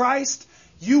like Christ,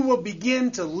 you will begin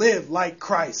to live like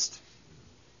Christ.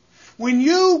 When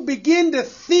you begin to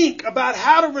think about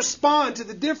how to respond to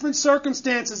the different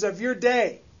circumstances of your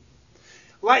day,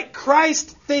 like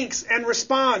Christ thinks and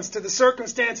responds to the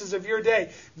circumstances of your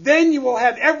day, then you will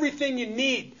have everything you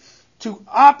need to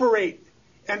operate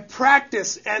and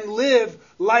practice and live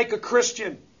like a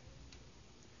Christian.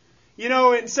 You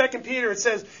know, in 2 Peter it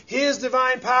says, His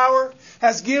divine power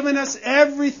has given us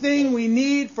everything we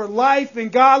need for life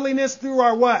and godliness through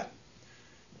our what?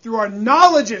 Through our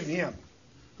knowledge of Him,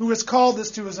 who has called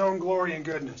us to His own glory and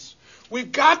goodness.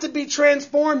 We've got to be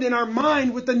transformed in our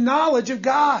mind with the knowledge of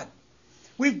God.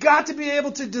 We've got to be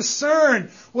able to discern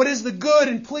what is the good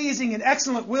and pleasing and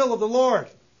excellent will of the Lord.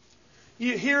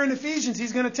 Here in Ephesians,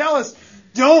 he's going to tell us,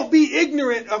 don't be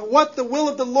ignorant of what the will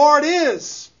of the Lord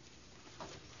is.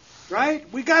 Right?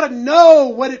 We got to know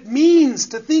what it means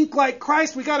to think like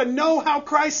Christ. We got to know how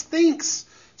Christ thinks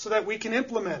so that we can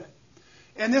implement it.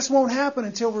 And this won't happen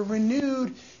until we're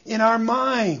renewed in our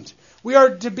mind. We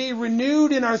are to be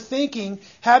renewed in our thinking,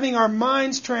 having our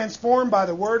minds transformed by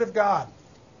the Word of God.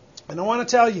 And I want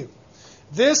to tell you,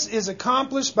 this is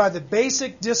accomplished by the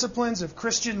basic disciplines of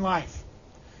Christian life.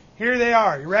 Here they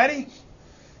are. You ready?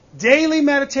 Daily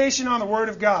meditation on the Word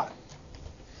of God.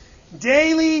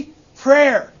 Daily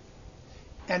prayer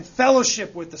and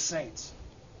fellowship with the saints.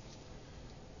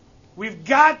 We've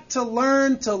got to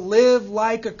learn to live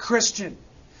like a Christian.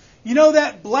 You know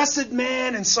that blessed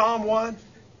man in Psalm 1?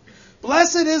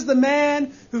 Blessed is the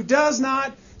man who does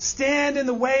not stand in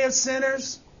the way of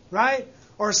sinners, right?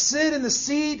 Or sit in the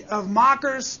seat of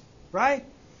mockers, right?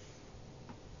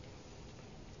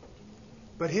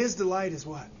 But his delight is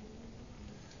what?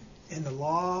 In the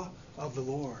law of the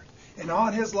Lord. And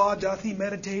on his law doth he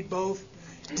meditate both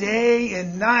day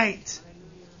and night.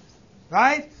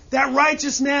 Right? That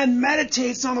righteous man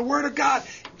meditates on the Word of God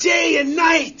day and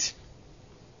night.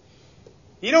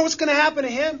 You know what's going to happen to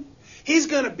him? He's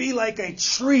going to be like a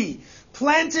tree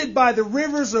planted by the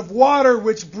rivers of water,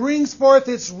 which brings forth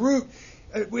its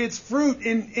fruit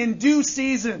in due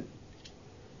season.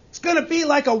 It's going to be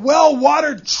like a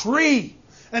well-watered tree,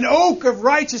 an oak of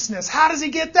righteousness. How does he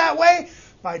get that way?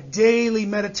 By daily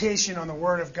meditation on the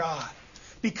Word of God.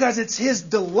 Because it's his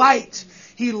delight.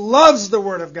 He loves the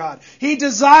Word of God. He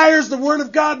desires the Word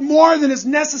of God more than his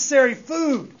necessary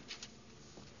food.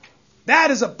 That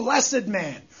is a blessed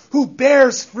man who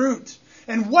bears fruit.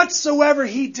 And whatsoever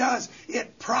he does,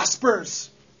 it prospers.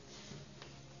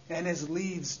 And his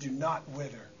leaves do not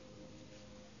wither.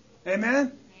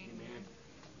 Amen? Amen.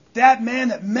 That man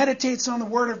that meditates on the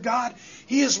Word of God,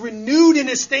 he is renewed in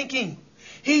his thinking.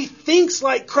 He thinks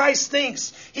like Christ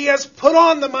thinks. He has put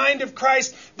on the mind of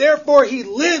Christ. Therefore, he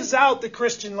lives out the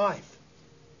Christian life.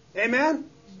 Amen?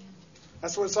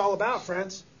 That's what it's all about,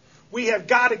 friends. We have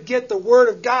got to get the Word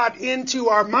of God into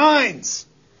our minds.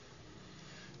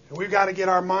 And we've got to get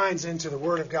our minds into the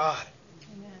Word of God.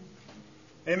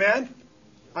 Amen? Amen?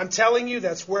 I'm telling you,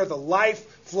 that's where the life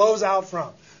flows out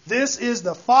from. This is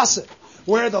the faucet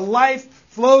where the life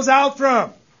flows out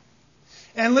from.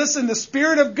 And listen, the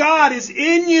Spirit of God is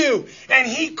in you, and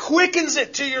He quickens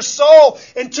it to your soul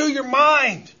and to your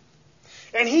mind.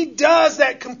 And He does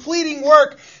that completing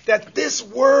work that this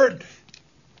Word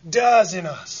does in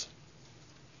us.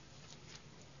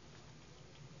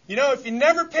 You know, if you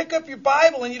never pick up your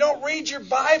Bible and you don't read your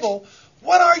Bible,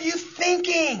 what are you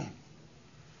thinking?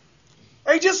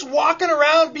 Are you just walking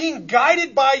around being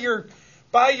guided by your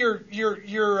own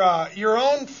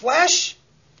flesh?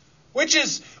 Which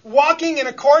is walking in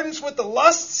accordance with the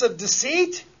lusts of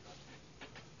deceit.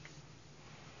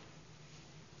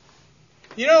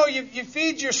 You know, you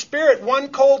feed your spirit one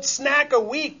cold snack a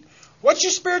week. What's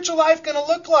your spiritual life going to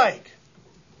look like?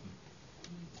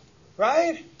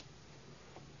 Right?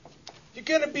 You're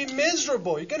going to be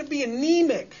miserable. You're going to be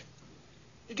anemic.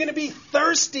 You're going to be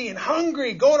thirsty and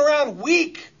hungry, going around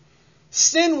weak.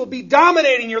 Sin will be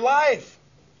dominating your life.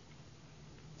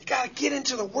 You got to get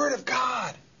into the Word of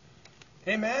God.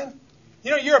 Amen?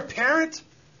 You know, you're a parent.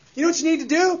 You know what you need to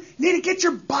do? You need to get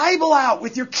your Bible out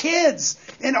with your kids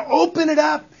and open it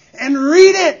up and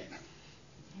read it.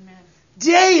 Amen.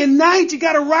 Day and night, you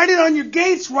got to write it on your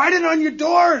gates, write it on your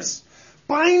doors.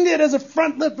 Bind it as a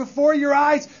frontlet before your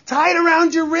eyes. Tie it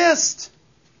around your wrist.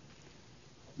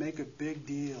 Make a big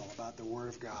deal about the Word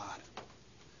of God.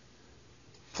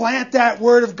 Plant that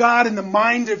Word of God in the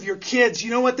mind of your kids. You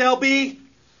know what they'll be?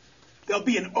 They'll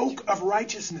be an oak of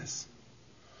righteousness,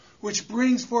 which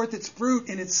brings forth its fruit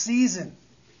in its season.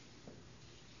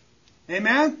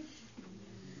 Amen?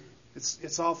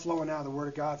 It's all flowing out of the Word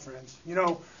of God, friends. You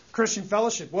know, Christian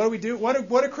fellowship. What do we do? What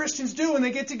do Christians do when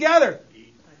they get together?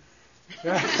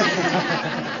 They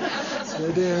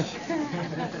do.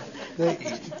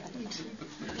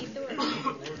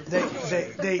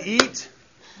 They eat.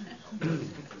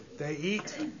 They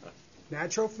eat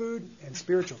natural food and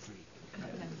spiritual food.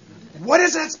 What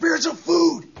is that spiritual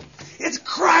food? It's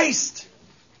Christ.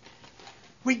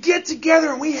 We get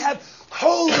together and we have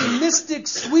holy, mystic,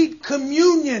 sweet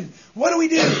communion. What do?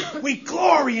 We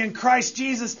glory in Christ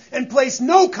Jesus and place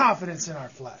no confidence in our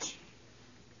flesh.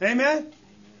 Amen?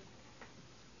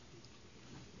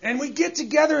 And we get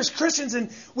together as Christians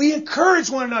and we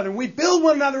encourage one another. And we build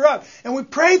one another up. And we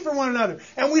pray for one another.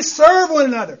 And we serve one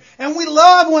another. And we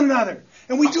love one another.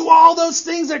 And we do all those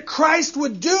things that Christ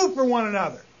would do for one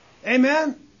another.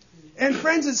 Amen? And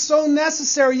friends, it's so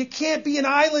necessary. You can't be an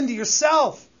island to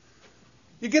yourself.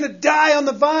 You're going to die on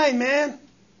the vine, man.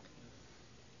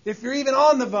 If you're even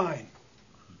on the vine.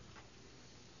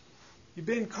 You've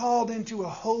been called into a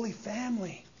holy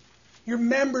family. You're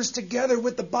members together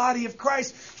with the body of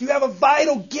Christ. You have a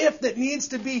vital gift that needs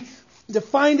to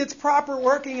find its proper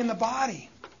working in the body.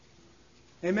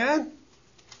 Amen?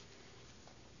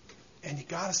 And you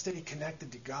got to stay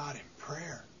connected to God in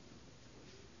prayer.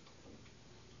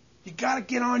 You got to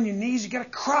get on your knees. You got to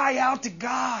cry out to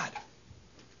God.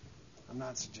 I'm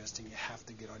not suggesting you have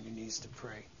to get on your knees to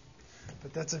pray,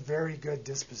 but that's a very good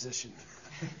disposition.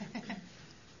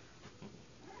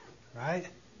 Right?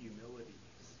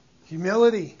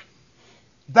 Humility.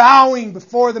 Bowing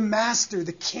before the Master,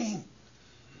 the King.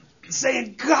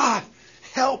 Saying, God,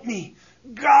 help me.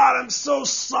 God, I'm so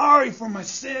sorry for my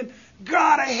sin.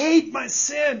 God, I hate my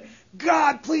sin.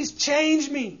 God, please change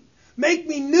me. Make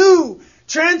me new.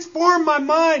 Transform my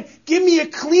mind. Give me a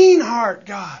clean heart,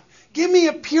 God. Give me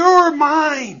a pure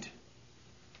mind.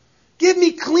 Give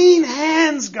me clean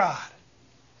hands, God.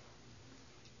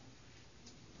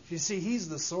 You see, He's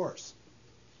the source.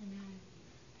 Amen.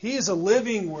 He is a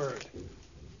living Word.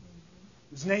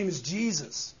 His name is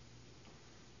Jesus.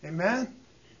 Amen?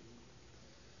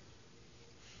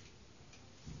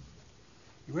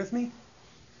 You with me?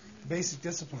 The basic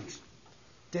disciplines.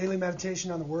 Daily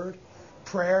meditation on the Word,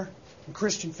 prayer, and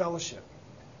Christian fellowship.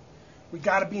 We've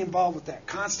got to be involved with that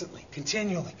constantly,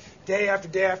 continually, day after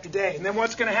day after day. And then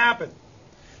what's going to happen?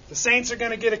 The saints are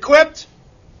going to get equipped,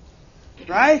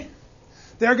 right?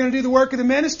 They're going to do the work of the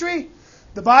ministry.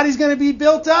 The body's going to be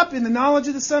built up in the knowledge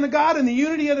of the Son of God and the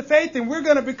unity of the faith, and we're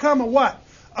going to become a what?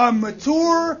 A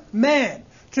mature man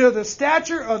to the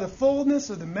stature of the fullness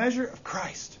of the measure of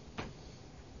Christ.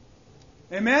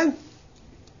 Amen?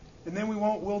 And then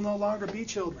we'll no longer be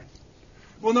children.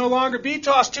 We'll no longer be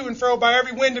tossed to and fro by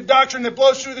every wind of doctrine that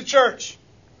blows through the church.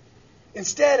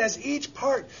 Instead, as each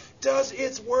part does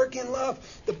its work in love,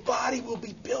 the body will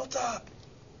be built up.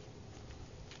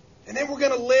 And then we're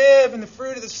going to live in the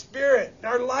fruit of the Spirit. And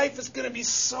our life is going to be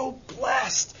so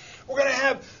blessed. We're going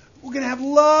to have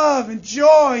love and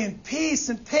joy and peace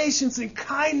and patience and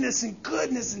kindness and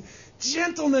goodness and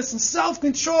gentleness and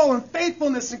self-control and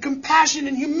faithfulness and compassion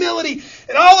and humility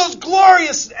and all those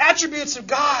glorious attributes of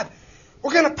God.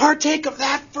 We're going to partake of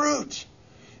that fruit.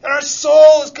 And our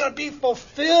soul is going to be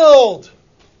fulfilled.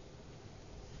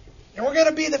 And we're going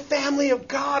to be the family of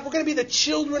God. We're going to be the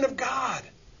children of God.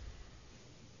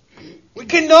 We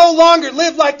can no longer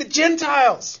live like the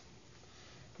Gentiles.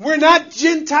 We're not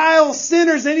Gentile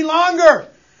sinners any longer.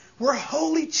 We're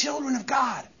holy children of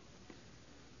God.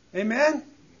 Amen?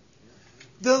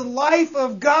 The life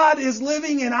of God is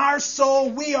living in our soul.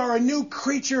 We are a new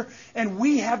creature, and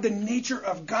we have the nature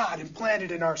of God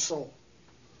implanted in our soul.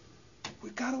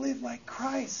 We've got to live like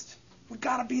Christ. We've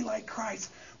got to be like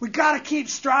Christ. We've got to keep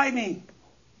striving.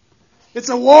 It's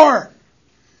a war.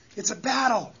 It's a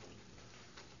battle.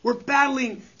 We're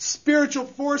battling spiritual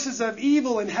forces of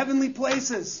evil in heavenly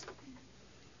places.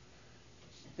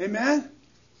 Amen?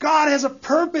 God has a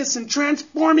purpose in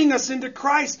transforming us into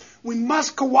Christ. We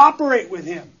must cooperate with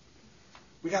Him.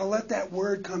 We've got to let that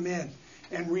Word come in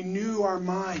and renew our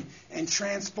mind and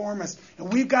transform us.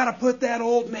 And we've got to put that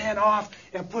old man off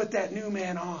and put that new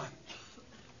man on.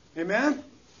 Amen?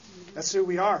 That's who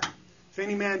we are. If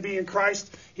any man be in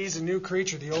Christ, he's a new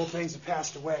creature. The old things have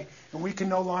passed away. And we can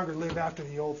no longer live after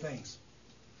the old things.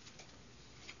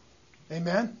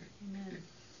 Amen? Amen.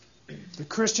 The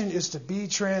Christian is to be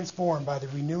transformed by the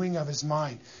renewing of his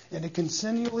mind and to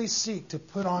continually seek to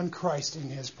put on Christ in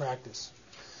his practice.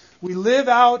 We live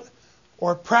out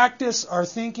or practice our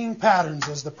thinking patterns,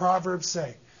 as the Proverbs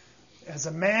say. As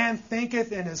a man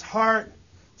thinketh in his heart,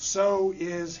 so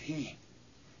is he.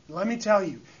 Let me tell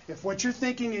you, if what you're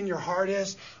thinking in your heart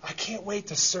is, I can't wait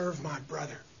to serve my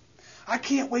brother. I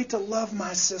can't wait to love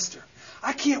my sister.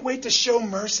 I can't wait to show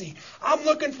mercy. I'm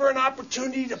looking for an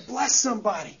opportunity to bless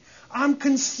somebody. I'm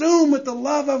consumed with the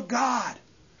love of God.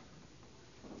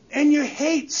 And you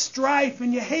hate strife,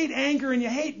 and you hate anger, and you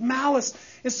hate malice.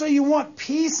 And so you want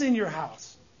peace in your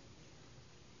house.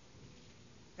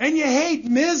 And you hate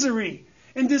misery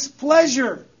and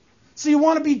displeasure. So you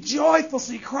want to be joyful,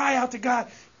 so you cry out to God,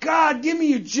 God, give me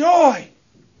your joy.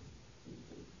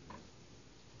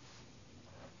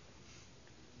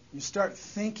 You start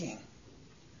thinking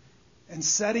and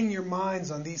setting your minds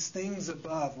on these things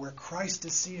above where Christ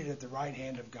is seated at the right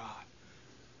hand of God.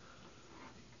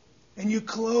 And you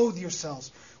clothe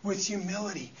yourselves with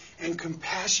humility and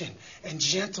compassion and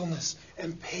gentleness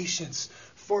and patience,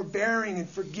 forbearing and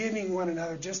forgiving one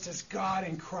another just as God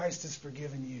in Christ has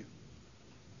forgiven you.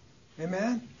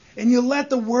 Amen? And you let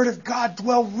the Word of God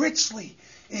dwell richly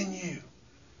in you.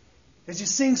 As you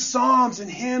sing psalms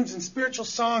and hymns and spiritual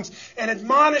songs and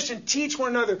admonish and teach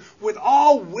one another with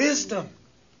all wisdom.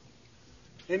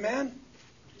 Amen?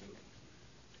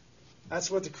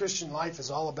 That's what the Christian life is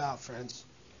all about, friends.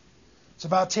 It's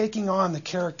about taking on the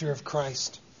character of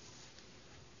Christ.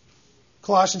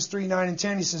 Colossians 3:9 and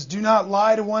 10, he says, "Do not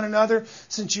lie to one another,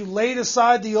 since you laid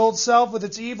aside the old self with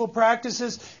its evil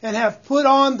practices and have put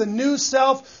on the new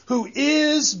self, who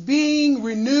is being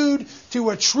renewed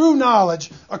to a true knowledge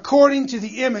according to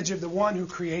the image of the one who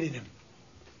created him."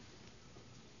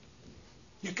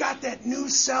 You got that new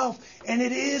self, and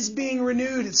it is being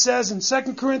renewed. It says in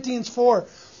 2 Corinthians 4,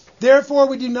 "Therefore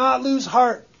we do not lose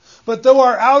heart. But though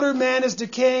our outer man is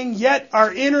decaying, yet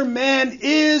our inner man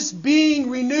is being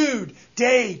renewed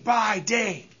day by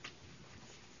day."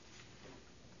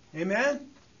 Amen?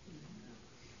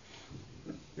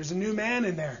 There's a new man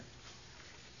in there.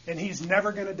 And he's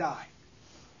never going to die.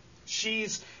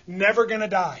 She's never going to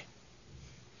die.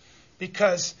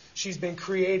 Because she's been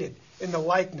created in the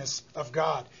likeness of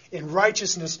God, in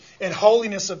righteousness and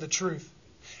holiness of the truth.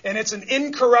 And it's an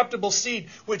incorruptible seed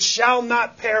which shall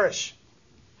not perish.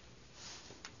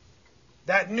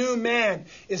 That new man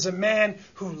is a man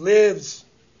who lives.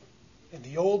 And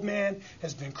the old man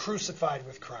has been crucified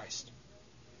with Christ.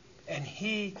 And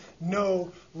he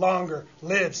no longer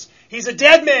lives. He's a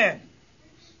dead man.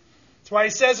 That's why he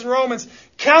says in Romans,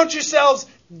 "Count yourselves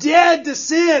dead to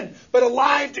sin, but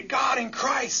alive to God in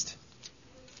Christ."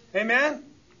 Amen?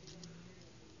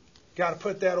 Got to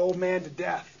put that old man to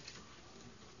death.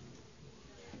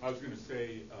 I was going to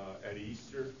say at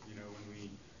Easter, when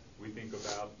we think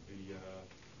about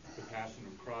the passion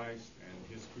of Christ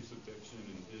and his crucifixion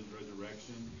and his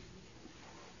resurrection,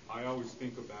 I always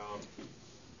think about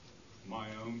my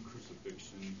own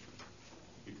crucifixion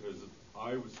because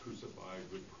I was crucified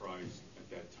with Christ at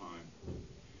that time.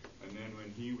 And then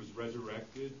when he was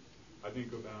resurrected, I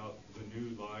think about the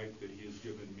new life that he has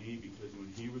given me, because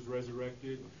when he was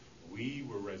resurrected, we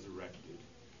were resurrected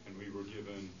and we were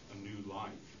given a new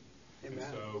life. Amen.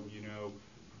 And so,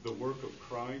 the work of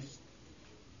Christ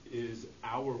is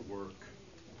our work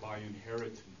by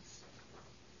inheritance.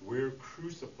 We're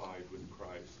crucified with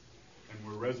Christ, and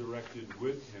we're resurrected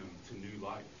with him to new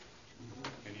life.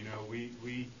 And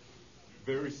we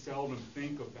very seldom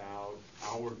think about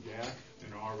our death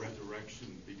and our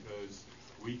resurrection, because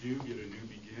we do get a new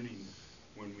beginning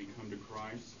when we come to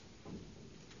Christ,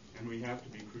 and we have to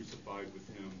be crucified with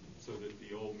him so that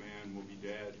the old man will be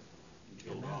dead and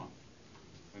killed off.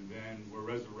 And then we're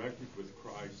resurrected with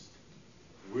Christ.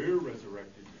 We're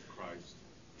resurrected with Christ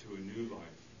to a new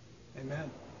life.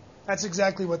 Amen. That's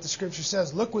exactly what the Scripture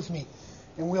says. Look with me,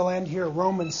 and we'll end here.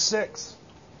 Romans 6,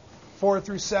 4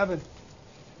 through 7.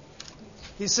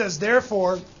 He says,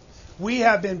 "Therefore, we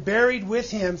have been buried with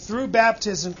him through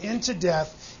baptism into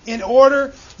death, in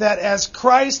order that as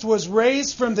Christ was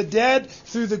raised from the dead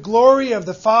through the glory of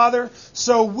the Father,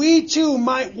 so we too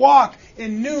might walk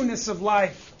in newness of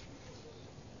life."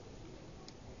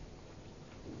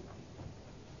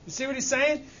 You see what he's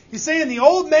saying? He's saying the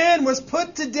old man was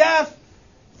put to death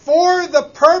for the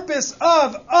purpose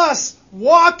of us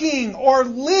walking or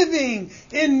living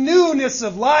in newness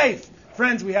of life.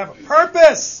 Friends, we have a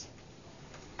purpose.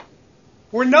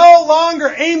 We're no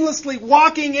longer aimlessly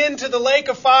walking into the lake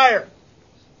of fire.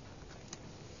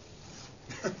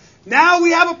 Now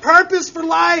we have a purpose for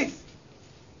life.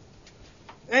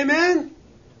 Amen?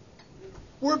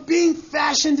 We're being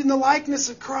fashioned in the likeness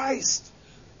of Christ.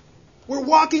 We're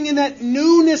walking in that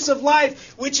newness of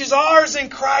life, which is ours in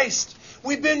Christ.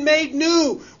 We've been made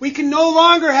new. We can no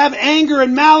longer have anger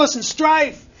and malice and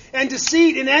strife and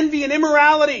deceit and envy and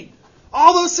immorality.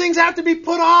 All those things have to be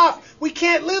put off. We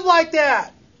can't live like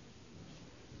that.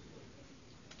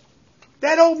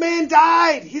 That old man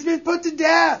died. He's been put to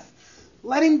death.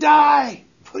 Let him die.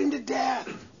 Put him to death.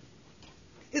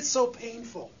 It's so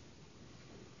painful.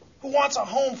 Who wants a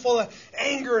home full of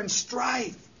anger and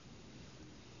strife?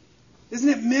 Isn't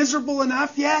it miserable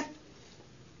enough yet?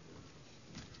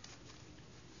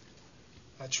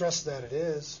 I trust that it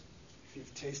is, if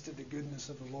you've tasted the goodness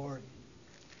of the Lord.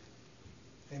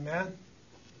 Amen?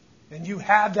 And you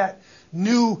have that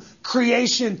new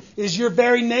creation is your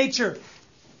very nature.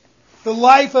 The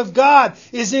life of God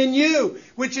is in you,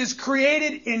 which is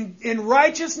created in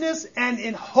righteousness and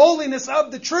in holiness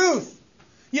of the truth.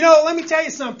 Let me tell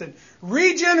you something.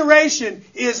 Regeneration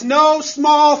is no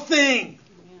small thing.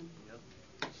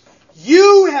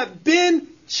 You have been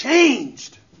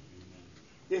changed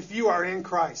if you are in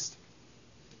Christ.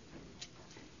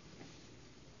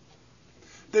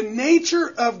 The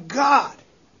nature of God,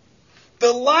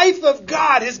 the life of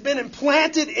God has been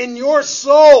implanted in your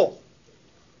soul.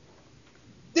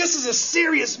 This is a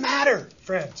serious matter,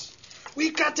 friends.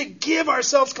 We've got to give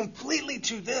ourselves completely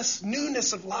to this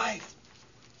newness of life.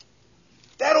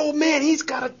 That old man, he's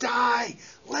got to die.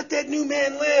 Let that new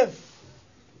man live.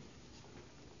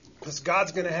 Because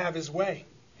God's going to have His way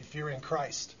if you're in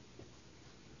Christ.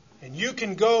 And you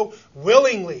can go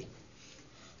willingly,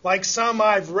 like some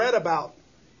I've read about,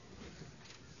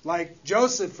 like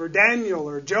Joseph or Daniel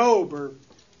or Job or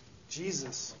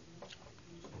Jesus.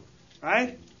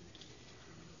 Right?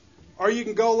 Or you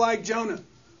can go like Jonah.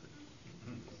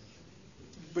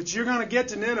 But you're going to get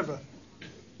to Nineveh.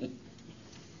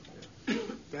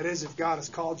 That is, if God has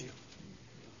called you.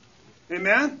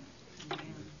 Amen?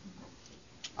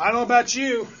 I don't know about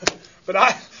you, but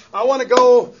I want to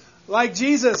go like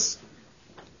Jesus.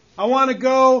 I want to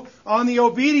go on the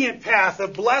obedient path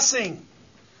of blessing.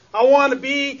 I want to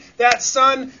be that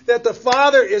son that the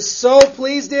Father is so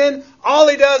pleased in. All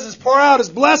He does is pour out His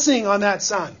blessing on that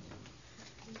son.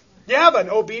 You have an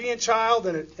obedient child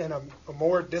and a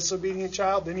more disobedient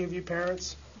child? Any of you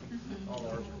parents?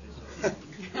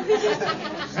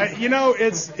 You know,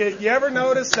 you ever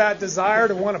notice that desire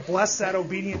to want to bless that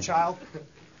obedient child?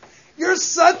 You're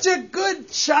such a good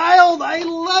child. I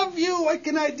love you. What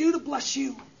can I do to bless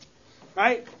you?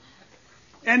 Right?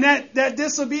 And that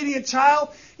disobedient child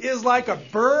is like a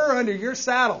burr under your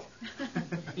saddle.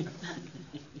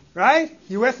 Right?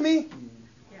 You with me?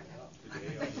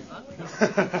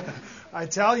 I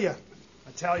tell you.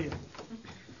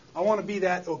 I want to be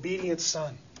that obedient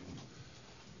son.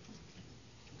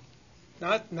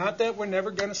 Not that we're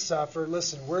never going to suffer.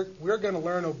 Listen, we're going to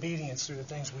learn obedience through the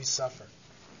things we suffer.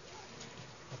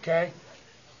 Okay?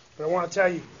 But I want to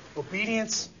tell you,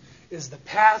 obedience is the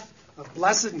path of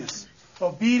blessedness.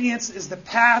 Obedience is the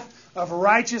path of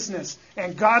righteousness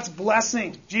and God's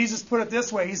blessing. Jesus put it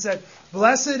this way. He said,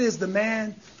 "Blessed is the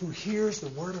man who hears the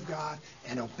word of God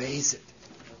and obeys it."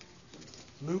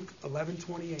 Luke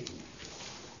 11:28.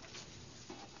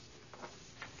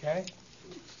 Okay?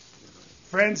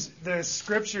 Friends, the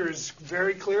Scripture is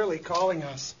very clearly calling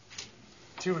us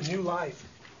to a new life.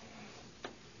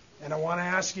 And I want to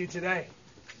ask you today,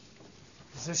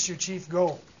 is this your chief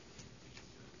goal?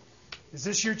 Is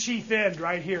this your chief end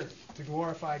right here, to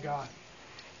glorify God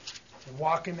and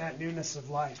walk in that newness of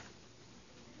life?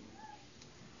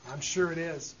 I'm sure it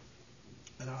is.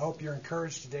 And I hope you're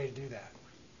encouraged today to do that.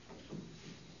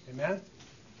 Amen?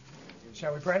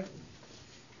 Shall we pray?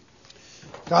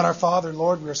 God our Father,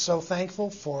 Lord, we are so thankful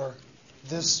for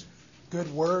this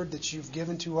good word that you've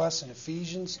given to us in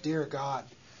Ephesians. Dear God,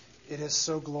 it is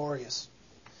so glorious.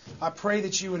 I pray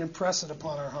that you would impress it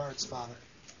upon our hearts, Father.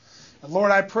 And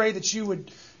Lord, I pray that you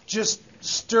would just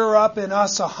stir up in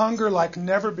us a hunger like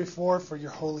never before for your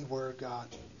holy word, God.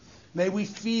 May we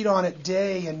feed on it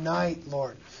day and night,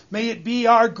 Lord. May it be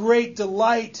our great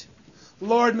delight.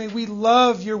 Lord, may we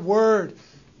love your word,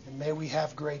 and may we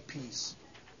have great peace.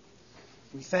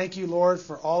 We thank you, Lord,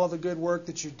 for all of the good work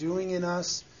that you're doing in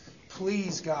us.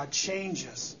 Please, God, change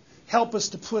us. Help us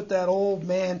to put that old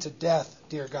man to death,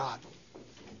 dear God.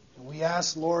 And we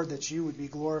ask, Lord, that you would be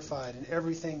glorified in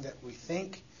everything that we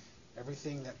think,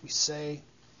 everything that we say,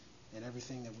 and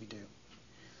everything that we do.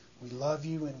 We love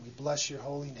you and we bless your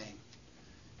holy name.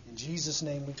 In Jesus'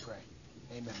 name we pray.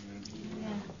 Amen.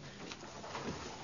 Amen.